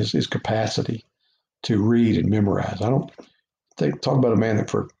acumen, his capacity to read and memorize. I don't think, talk about a man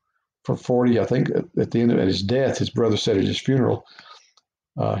that for 40, I think at his death, his brother said at his funeral,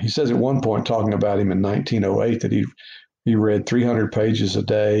 he says at one point, talking about him in 1908, that he read 300 pages a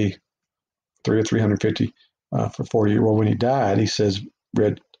day, 300 or 350 for 40 years. Well, when he died, he says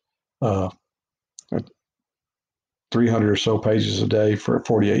read 300 or so pages a day for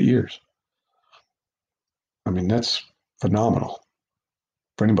 48 years. I mean, that's phenomenal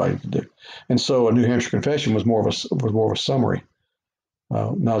for anybody to do. And so a New Hampshire Confession was more of a summary,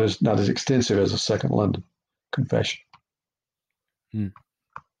 not as extensive as a Second London Confession.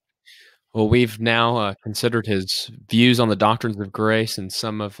 Well, we've now considered his views on the doctrines of grace and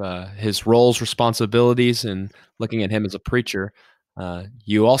some of his roles, responsibilities, and looking at him as a preacher.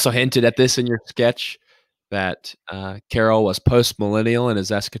 You also hinted at this in your sketch that Carroll was post-millennial in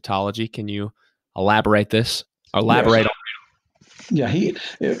his eschatology. Can you elaborate this? Elaborate. Yes.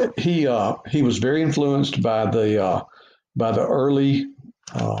 Yeah, he was very influenced by the early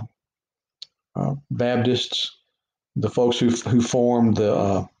Baptists, the folks who formed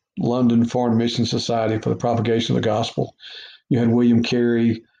the London Foreign Mission Society for the Propagation of the Gospel. You had William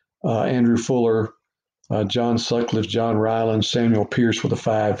Carey, Andrew Fuller, John Sutcliffe, John Ryland, Samuel Pierce were the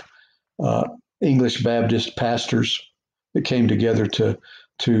 5 English Baptist pastors that came together to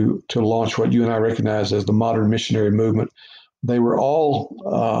launch what you and I recognize as the modern missionary movement. They were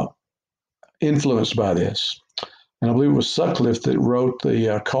all influenced by this. And I believe it was Sutcliffe that wrote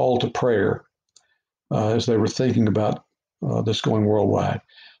the call to prayer as they were thinking about this going worldwide.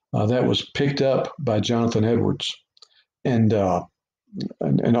 That was picked up by Jonathan Edwards. And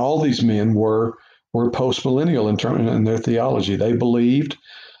all these men were post-millennial in their theology. They believed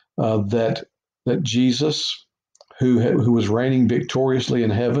that Jesus, who was reigning victoriously in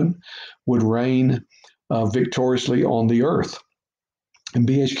heaven, would reign victoriously on the earth. And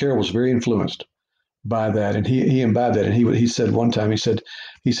B.H. Carroll was very influenced by that, and he imbibed that. And he said one time, he said,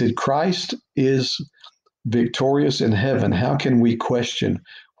 Christ is victorious in heaven, how can we question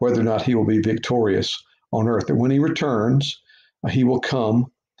whether or not he will be victorious on earth? And when he returns, he will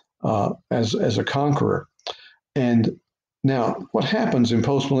come as a conqueror. And now, what happens in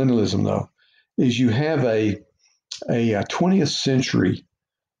postmillennialism, though, is you have a 20th century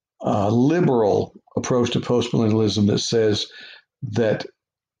liberal approach to postmillennialism that says that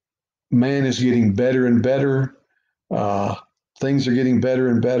man is getting better and better, things are getting better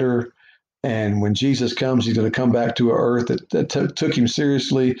and better, and when Jesus comes, he's going to come back to an earth that took him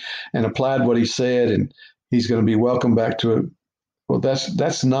seriously and applied what he said, and he's going to be welcomed back to it. Well,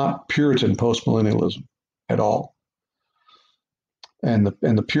 that's not Puritan postmillennialism at all. And the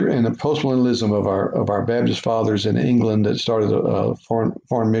postmillennialism of our Baptist fathers in England that started a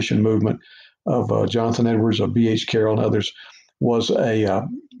foreign mission movement of Jonathan Edwards, of B.H. Carroll, and others was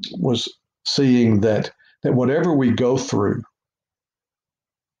seeing that whatever we go through,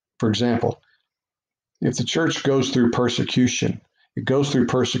 for example, if the church goes through persecution, it goes through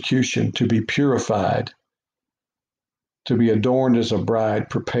persecution to be purified, to be adorned as a bride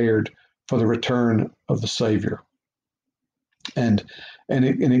prepared for the return of the Savior. And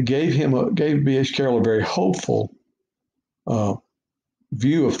it gave B.H. Carroll a very hopeful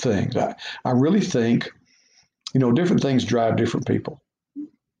view of things. I really think, different things drive different people.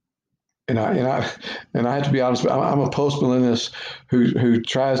 And I have to be honest, I'm a postmillennialist who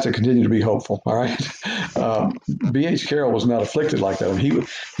tries to continue to be hopeful. All right, B.H. Carroll was not afflicted like that.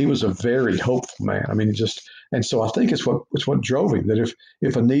 He was a very hopeful man. I mean, and so I think it's what drove him. That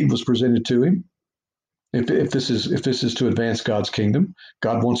if a need was presented to him, if this is to advance God's kingdom,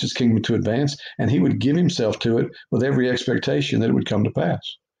 God wants His kingdom to advance, and He would give Himself to it with every expectation that it would come to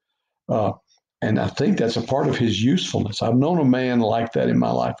pass. And I think that's a part of His usefulness. I've known a man like that in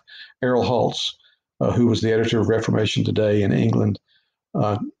my life, Errol Holtz, who was the editor of Reformation Today in England,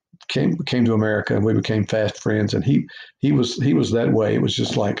 came to America, and we became fast friends. And he was that way. It was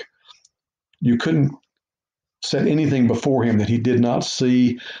just like you couldn't set anything before him that he did not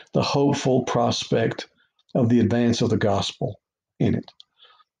see the hopeful prospect of the advance of the gospel in it.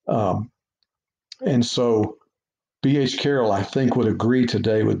 And so B.H. Carroll, I think, would agree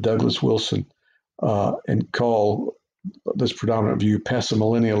today with Douglas Wilson and call this predominant view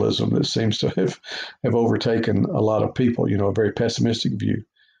pessimillennialism that seems to have overtaken a lot of people, a very pessimistic view.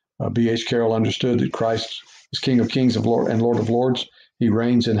 B.H. Carroll understood that Christ is King of Kings and Lord of Lords. He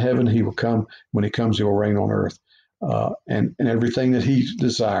reigns in heaven. He will come. When He comes, He will reign on earth. And everything that He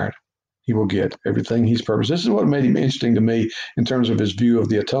desired, He will get. Everything He's purposed. This is what made Him interesting to me in terms of His view of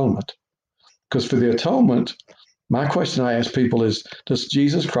the atonement. Because for the atonement, my question I ask people is, does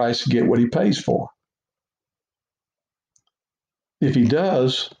Jesus Christ get what He pays for? If He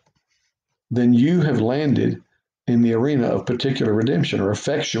does, then you have landed in the arena of particular redemption or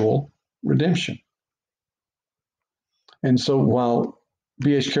effectual redemption. And so while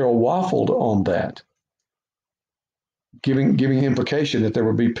B.H. Carroll waffled on that, giving implication that there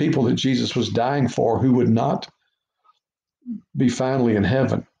would be people that Jesus was dying for who would not be finally in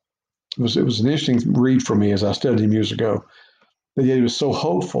heaven. It was an interesting read for me as I studied him years ago. But yet he was so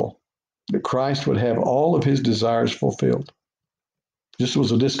hopeful that Christ would have all of His desires fulfilled. This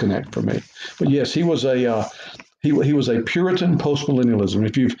was a disconnect for me. But yes, he was a Puritan postmillennialism.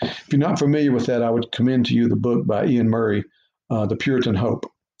 If you're not familiar with that, I would commend to you the book by Ian Murray, The Puritan Hope.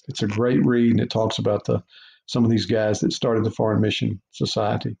 It's a great read, and it talks about some of these guys that started the Foreign Mission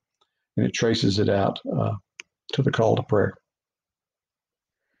Society, and it traces it out to the call to prayer.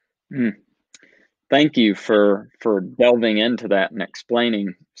 Thank you for delving into that and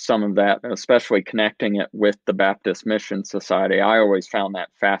explaining some of that, especially connecting it with the Baptist Mission Society. I always found that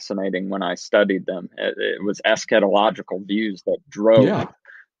fascinating when I studied them. It was eschatological views that drove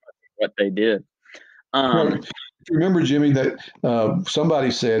what they did. Well, remember, Jimmy, that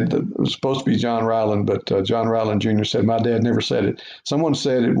somebody said, that it was supposed to be John Ryland, but John Ryland Jr. said, my dad never said it. Someone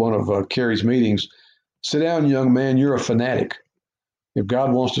said at one of Kerry's meetings, sit down, young man, you're a fanatic. If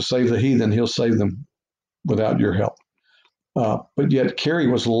God wants to save the heathen, He'll save them without your help. But yet Kerry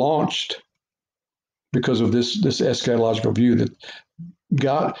was launched because of this eschatological view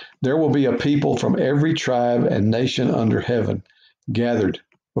that there will be a people from every tribe and nation under heaven gathered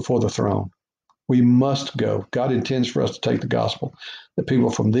before the throne. We must go. God intends for us to take the gospel, that people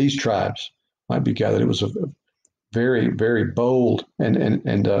from these tribes might be gathered. It was a very, very bold, and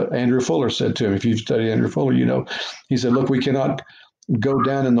Andrew Fuller said to him, if you've studied Andrew Fuller, he said, look, we cannot go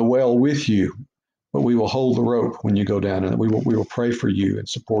down in the well with you, but we will hold the rope when you go down, and we will pray for you and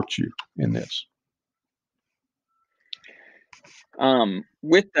support you in this.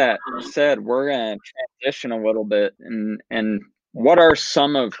 With that said, we're going to transition a little bit and what are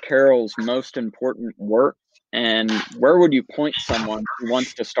some of Carroll's most important work, and where would you point someone who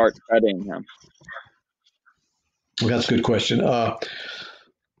wants to start studying him? Well, that's a good question.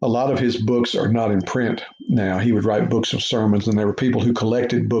 A lot of his books are not in print now. He would write books of sermons, and there were people who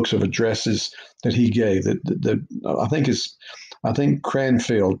collected books of addresses that he gave. I think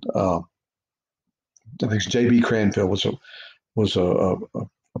Cranfield, I think it's J.B. Cranfield was a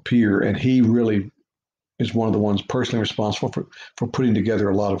peer, and he really is one of the ones personally responsible for putting together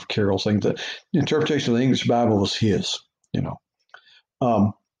a lot of Carroll's things. The interpretation of the English Bible was his, you know.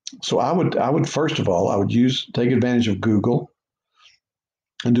 So I would first of all, I would take advantage of Google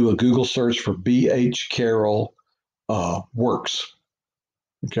and do a Google search for B.H. Carroll works.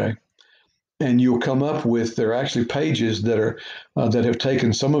 Okay. And you'll come up with, there are actually pages that are that have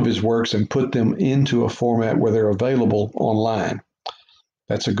taken some of his works and put them into a format where they're available online.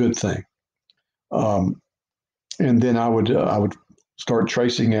 That's a good thing. And then I would start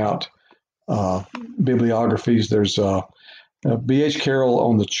tracing out bibliographies. There's B.H. Carroll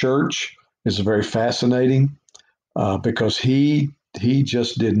on the church is very fascinating because he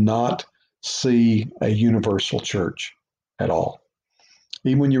just did not see a universal church at all.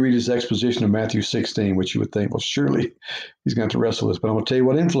 Even when you read his exposition of Matthew 16, which you would think, well, surely he's going to wrestle this. But I'm going to tell you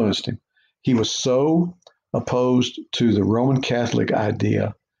what influenced him. He was so opposed to the Roman Catholic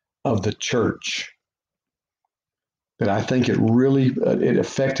idea of the church that I think it really it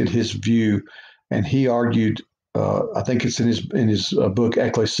affected his view. And he argued, I think it's in his book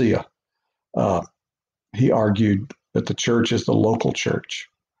Ecclesia. He argued that the church is the local church,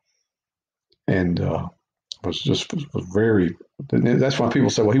 and was very. That's why people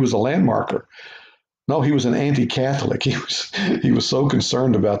say, well, he was a landmarker. No, he was an anti-Catholic. He was so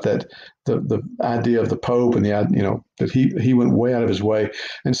concerned about that the idea of the Pope and that he went way out of his way.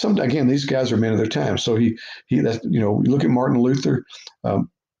 And again, these guys are men of their time. So you look at Martin Luther.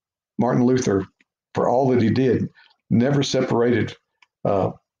 Martin Luther, for all that he did, never separated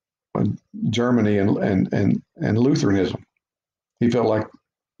Germany and Lutheranism. He felt like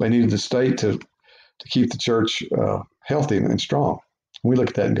they needed the state to keep the church healthy and strong. We look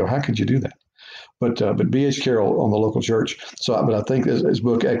at that and go, how could you do that? But B.H. Carroll on the local church. But I think his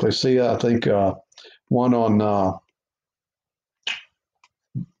book Ecclesia. I think one on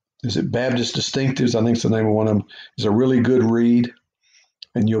is it Baptist Distinctives? I think it's the name of one of them. Is a really good read,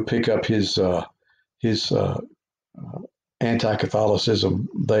 and you'll pick up his anti-Catholicism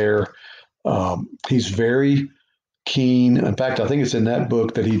there. He's very keen. In fact, I think it's in that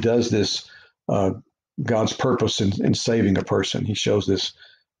book that he does this God's purpose in saving a person. He shows this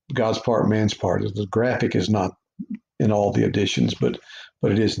God's part, man's part. The graphic is not in all the editions, but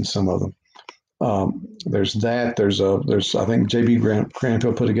it is in some of them. There's that. There's I think J.B.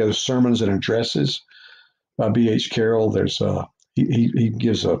 Cranfield put together sermons and addresses by B.H. Carroll. There's he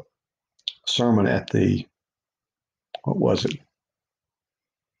gives a sermon at the, what was it?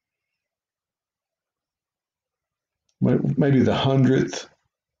 Maybe the 100th.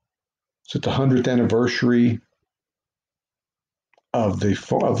 Is it the 100th anniversary of the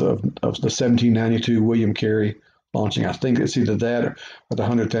 1792 William Carey launching? I think it's either that or the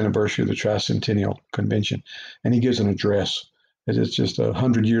 100th anniversary of the Tricentennial Convention. And he gives an address. It's just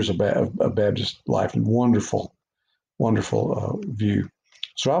 100 years of Baptist life, and wonderful view.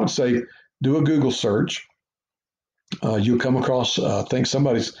 So I would say do a Google search. You'll come across, I think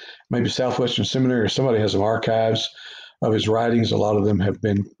maybe Southwestern Seminary or somebody has some archives of his writings. A lot of them have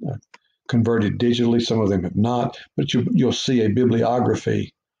been converted digitally. Some of them have not, but you'll see a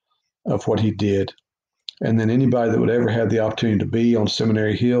bibliography of what he did. And then anybody that would ever have the opportunity to be on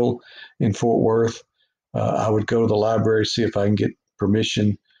Seminary Hill in Fort Worth, I would go to the library, see if I can get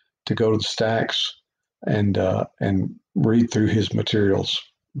permission to go to the stacks and read through his materials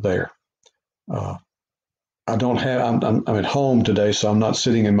there. I'm at home today, so I'm not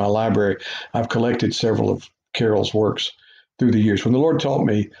sitting in my library. I've collected several of Carroll's works through the years. When the Lord taught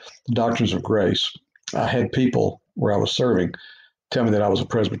me the doctrines of grace, I had people where I was serving tell me that I was a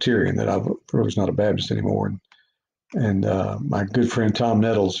Presbyterian, that I was not a Baptist anymore. And my good friend Tom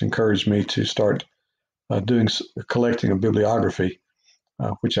Nettles encouraged me to start collecting a bibliography,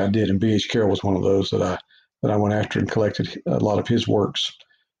 which I did. And B.H. Carroll was one of those that I went after and collected a lot of his works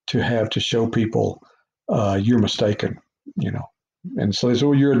to show people you're mistaken, And so they say,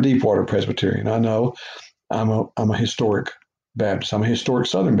 well, you're a Deepwater Presbyterian. I know. I'm a historic Baptist. I'm a historic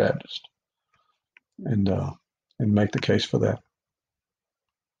Southern Baptist, and make the case for that.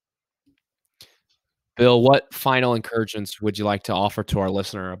 Bill, what final encouragements would you like to offer to our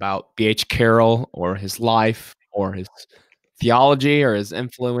listener about B.H. Carroll or his life or his theology or his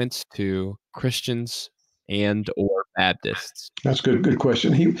influence to Christians and or Baptists? That's good. Good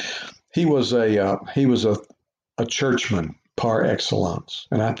question. He was a churchman par excellence,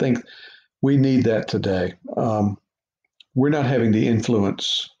 and I think we need that today. We're not having the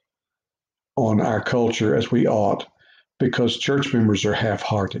influence on our culture as we ought because church members are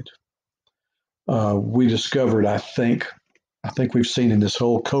half-hearted. We discovered, I think we've seen in this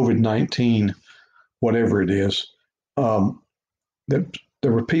whole COVID-19, whatever it is, that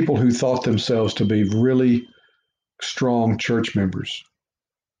there were people who thought themselves to be really strong church members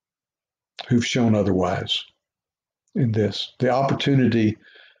who've shown otherwise in this. The opportunity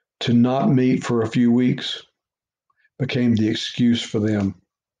to not meet for a few weeks became the excuse for them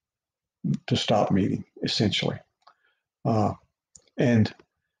to stop meeting, essentially. And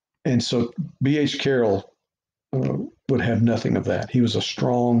so B.H. Carroll would have nothing of that. He was a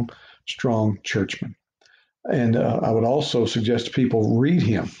strong churchman. And I would also suggest to people read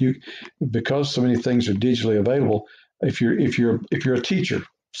him. Because so many things are digitally available. If you're a teacher,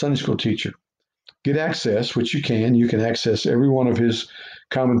 Sunday school teacher, get access, which you can. You can access every one of his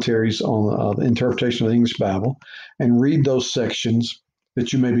commentaries on the interpretation of the English Bible, and read those sections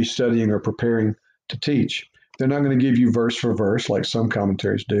that you may be studying or preparing to teach. They're not going to give you verse for verse like some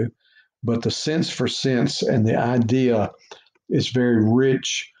commentaries do, but the sense for sense and the idea is very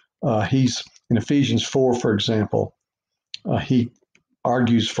rich. He's in Ephesians 4, for example, he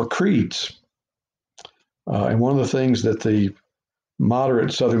argues for creeds. And one of the things that the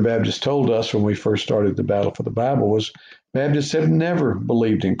moderate Southern Baptists told us when we first started the battle for the Bible was Baptists have never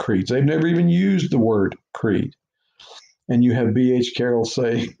believed in creeds. They've never even used the word creed. And you have B.H. Carroll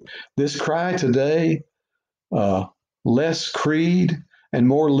say, this cry today, less creed and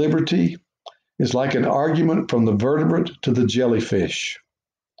more liberty, is like an argument from the vertebrate to the jellyfish.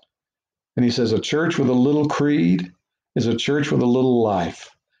 And he says, a church with a little creed is a church with a little life.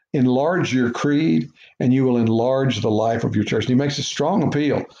 Enlarge your creed, and you will enlarge the life of your church. And he makes a strong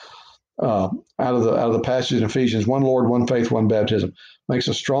appeal out of the passage in Ephesians: one Lord, one faith, one baptism. Makes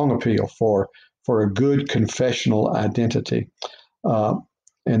a strong appeal for a good confessional identity, and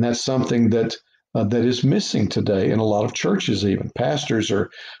that's something that is missing today in a lot of churches. Even pastors are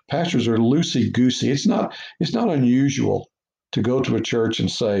loosey goosey. It's not unusual to go to a church and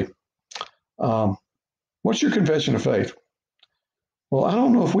say, "What's your confession of faith?" Well, I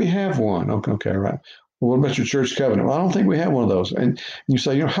don't know if we have one. Okay, right. Well, what about your church covenant? Well, I don't think we have one of those. And you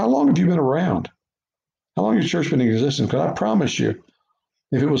say, how long have you been around? How long has your church been in existence? Because I promise you,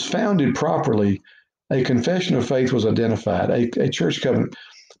 if it was founded properly, a confession of faith was identified, a church covenant.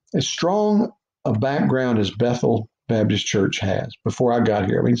 As strong a background as Bethel Baptist Church has before I got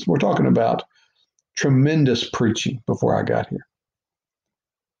here. I mean, we're talking about tremendous preaching before I got here.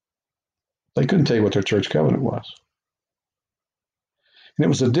 They couldn't tell you what their church covenant was. And it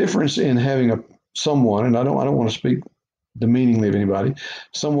was a difference in having someone, and I don't want to speak demeaningly of anybody,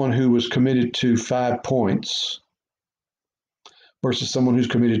 someone who was committed to 5 points versus someone who's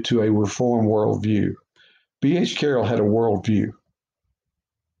committed to a reform worldview. B.H. Carroll had a worldview,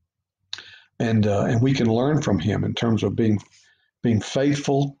 and we can learn from him in terms of being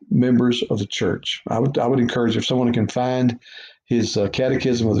faithful members of the church. I would encourage, if someone can find his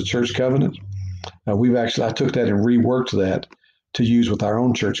Catechism of the Church Covenant. I took that and reworked that to use with our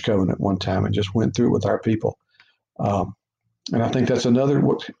own church covenant one time, and just went through it with our people. And I think that's another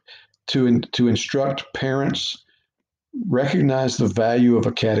to instruct parents, recognize the value of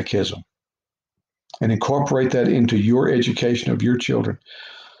a catechism and incorporate that into your education of your children.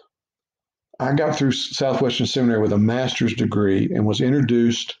 I got through Southwestern Seminary with a master's degree and was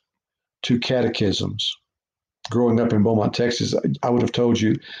introduced to catechisms. Growing up in Beaumont, Texas, I would have told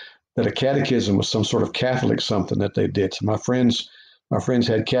you that a catechism was some sort of Catholic something that they did. So my friends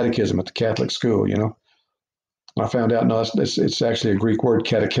had catechism at the Catholic school, I found out, no, it's actually a Greek word,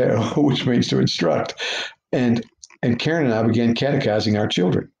 katecheo, which means to instruct. And Karen and I began catechizing our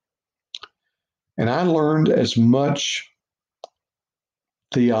children. And I learned as much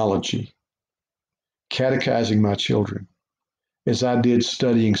theology, catechizing my children, as I did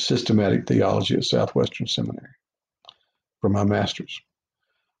studying systematic theology at Southwestern Seminary for my master's.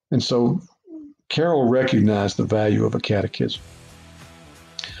 And so Carroll recognized the value of a catechism.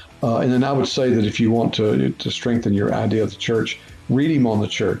 And then I would say that if you want to strengthen your idea of the church, read him on the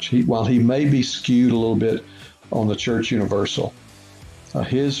church. While he may be skewed a little bit on the church universal,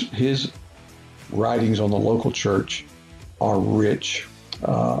 his writings on the local church are rich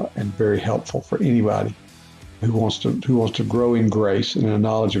and very helpful for anybody who wants to grow in grace and in a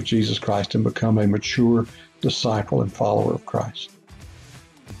knowledge of Jesus Christ and become a mature disciple and follower of Christ.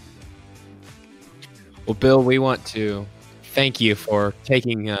 Well, Bill, we want to thank you for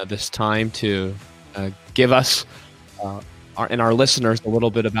taking this time to give us and our listeners a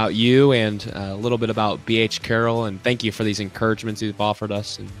little bit about you and a little bit about BH Carroll. And thank you for these encouragements you've offered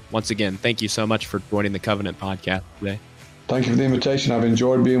us. And once again, thank you so much for joining the Covenant Podcast today. Thank you for the invitation. I've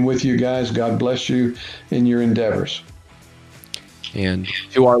enjoyed being with you guys. God bless you in your endeavors. And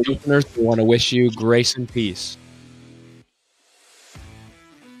to our listeners, we want to wish you grace and peace.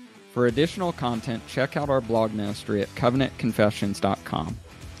 For additional content, check out our blog ministry at covenantconfessions.com.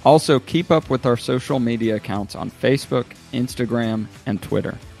 Also, keep up with our social media accounts on Facebook, Instagram, and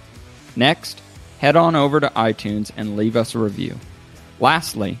Twitter. Next, head on over to iTunes and leave us a review.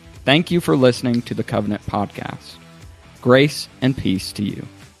 Lastly, thank you for listening to the Covenant Podcast. Grace and peace to you.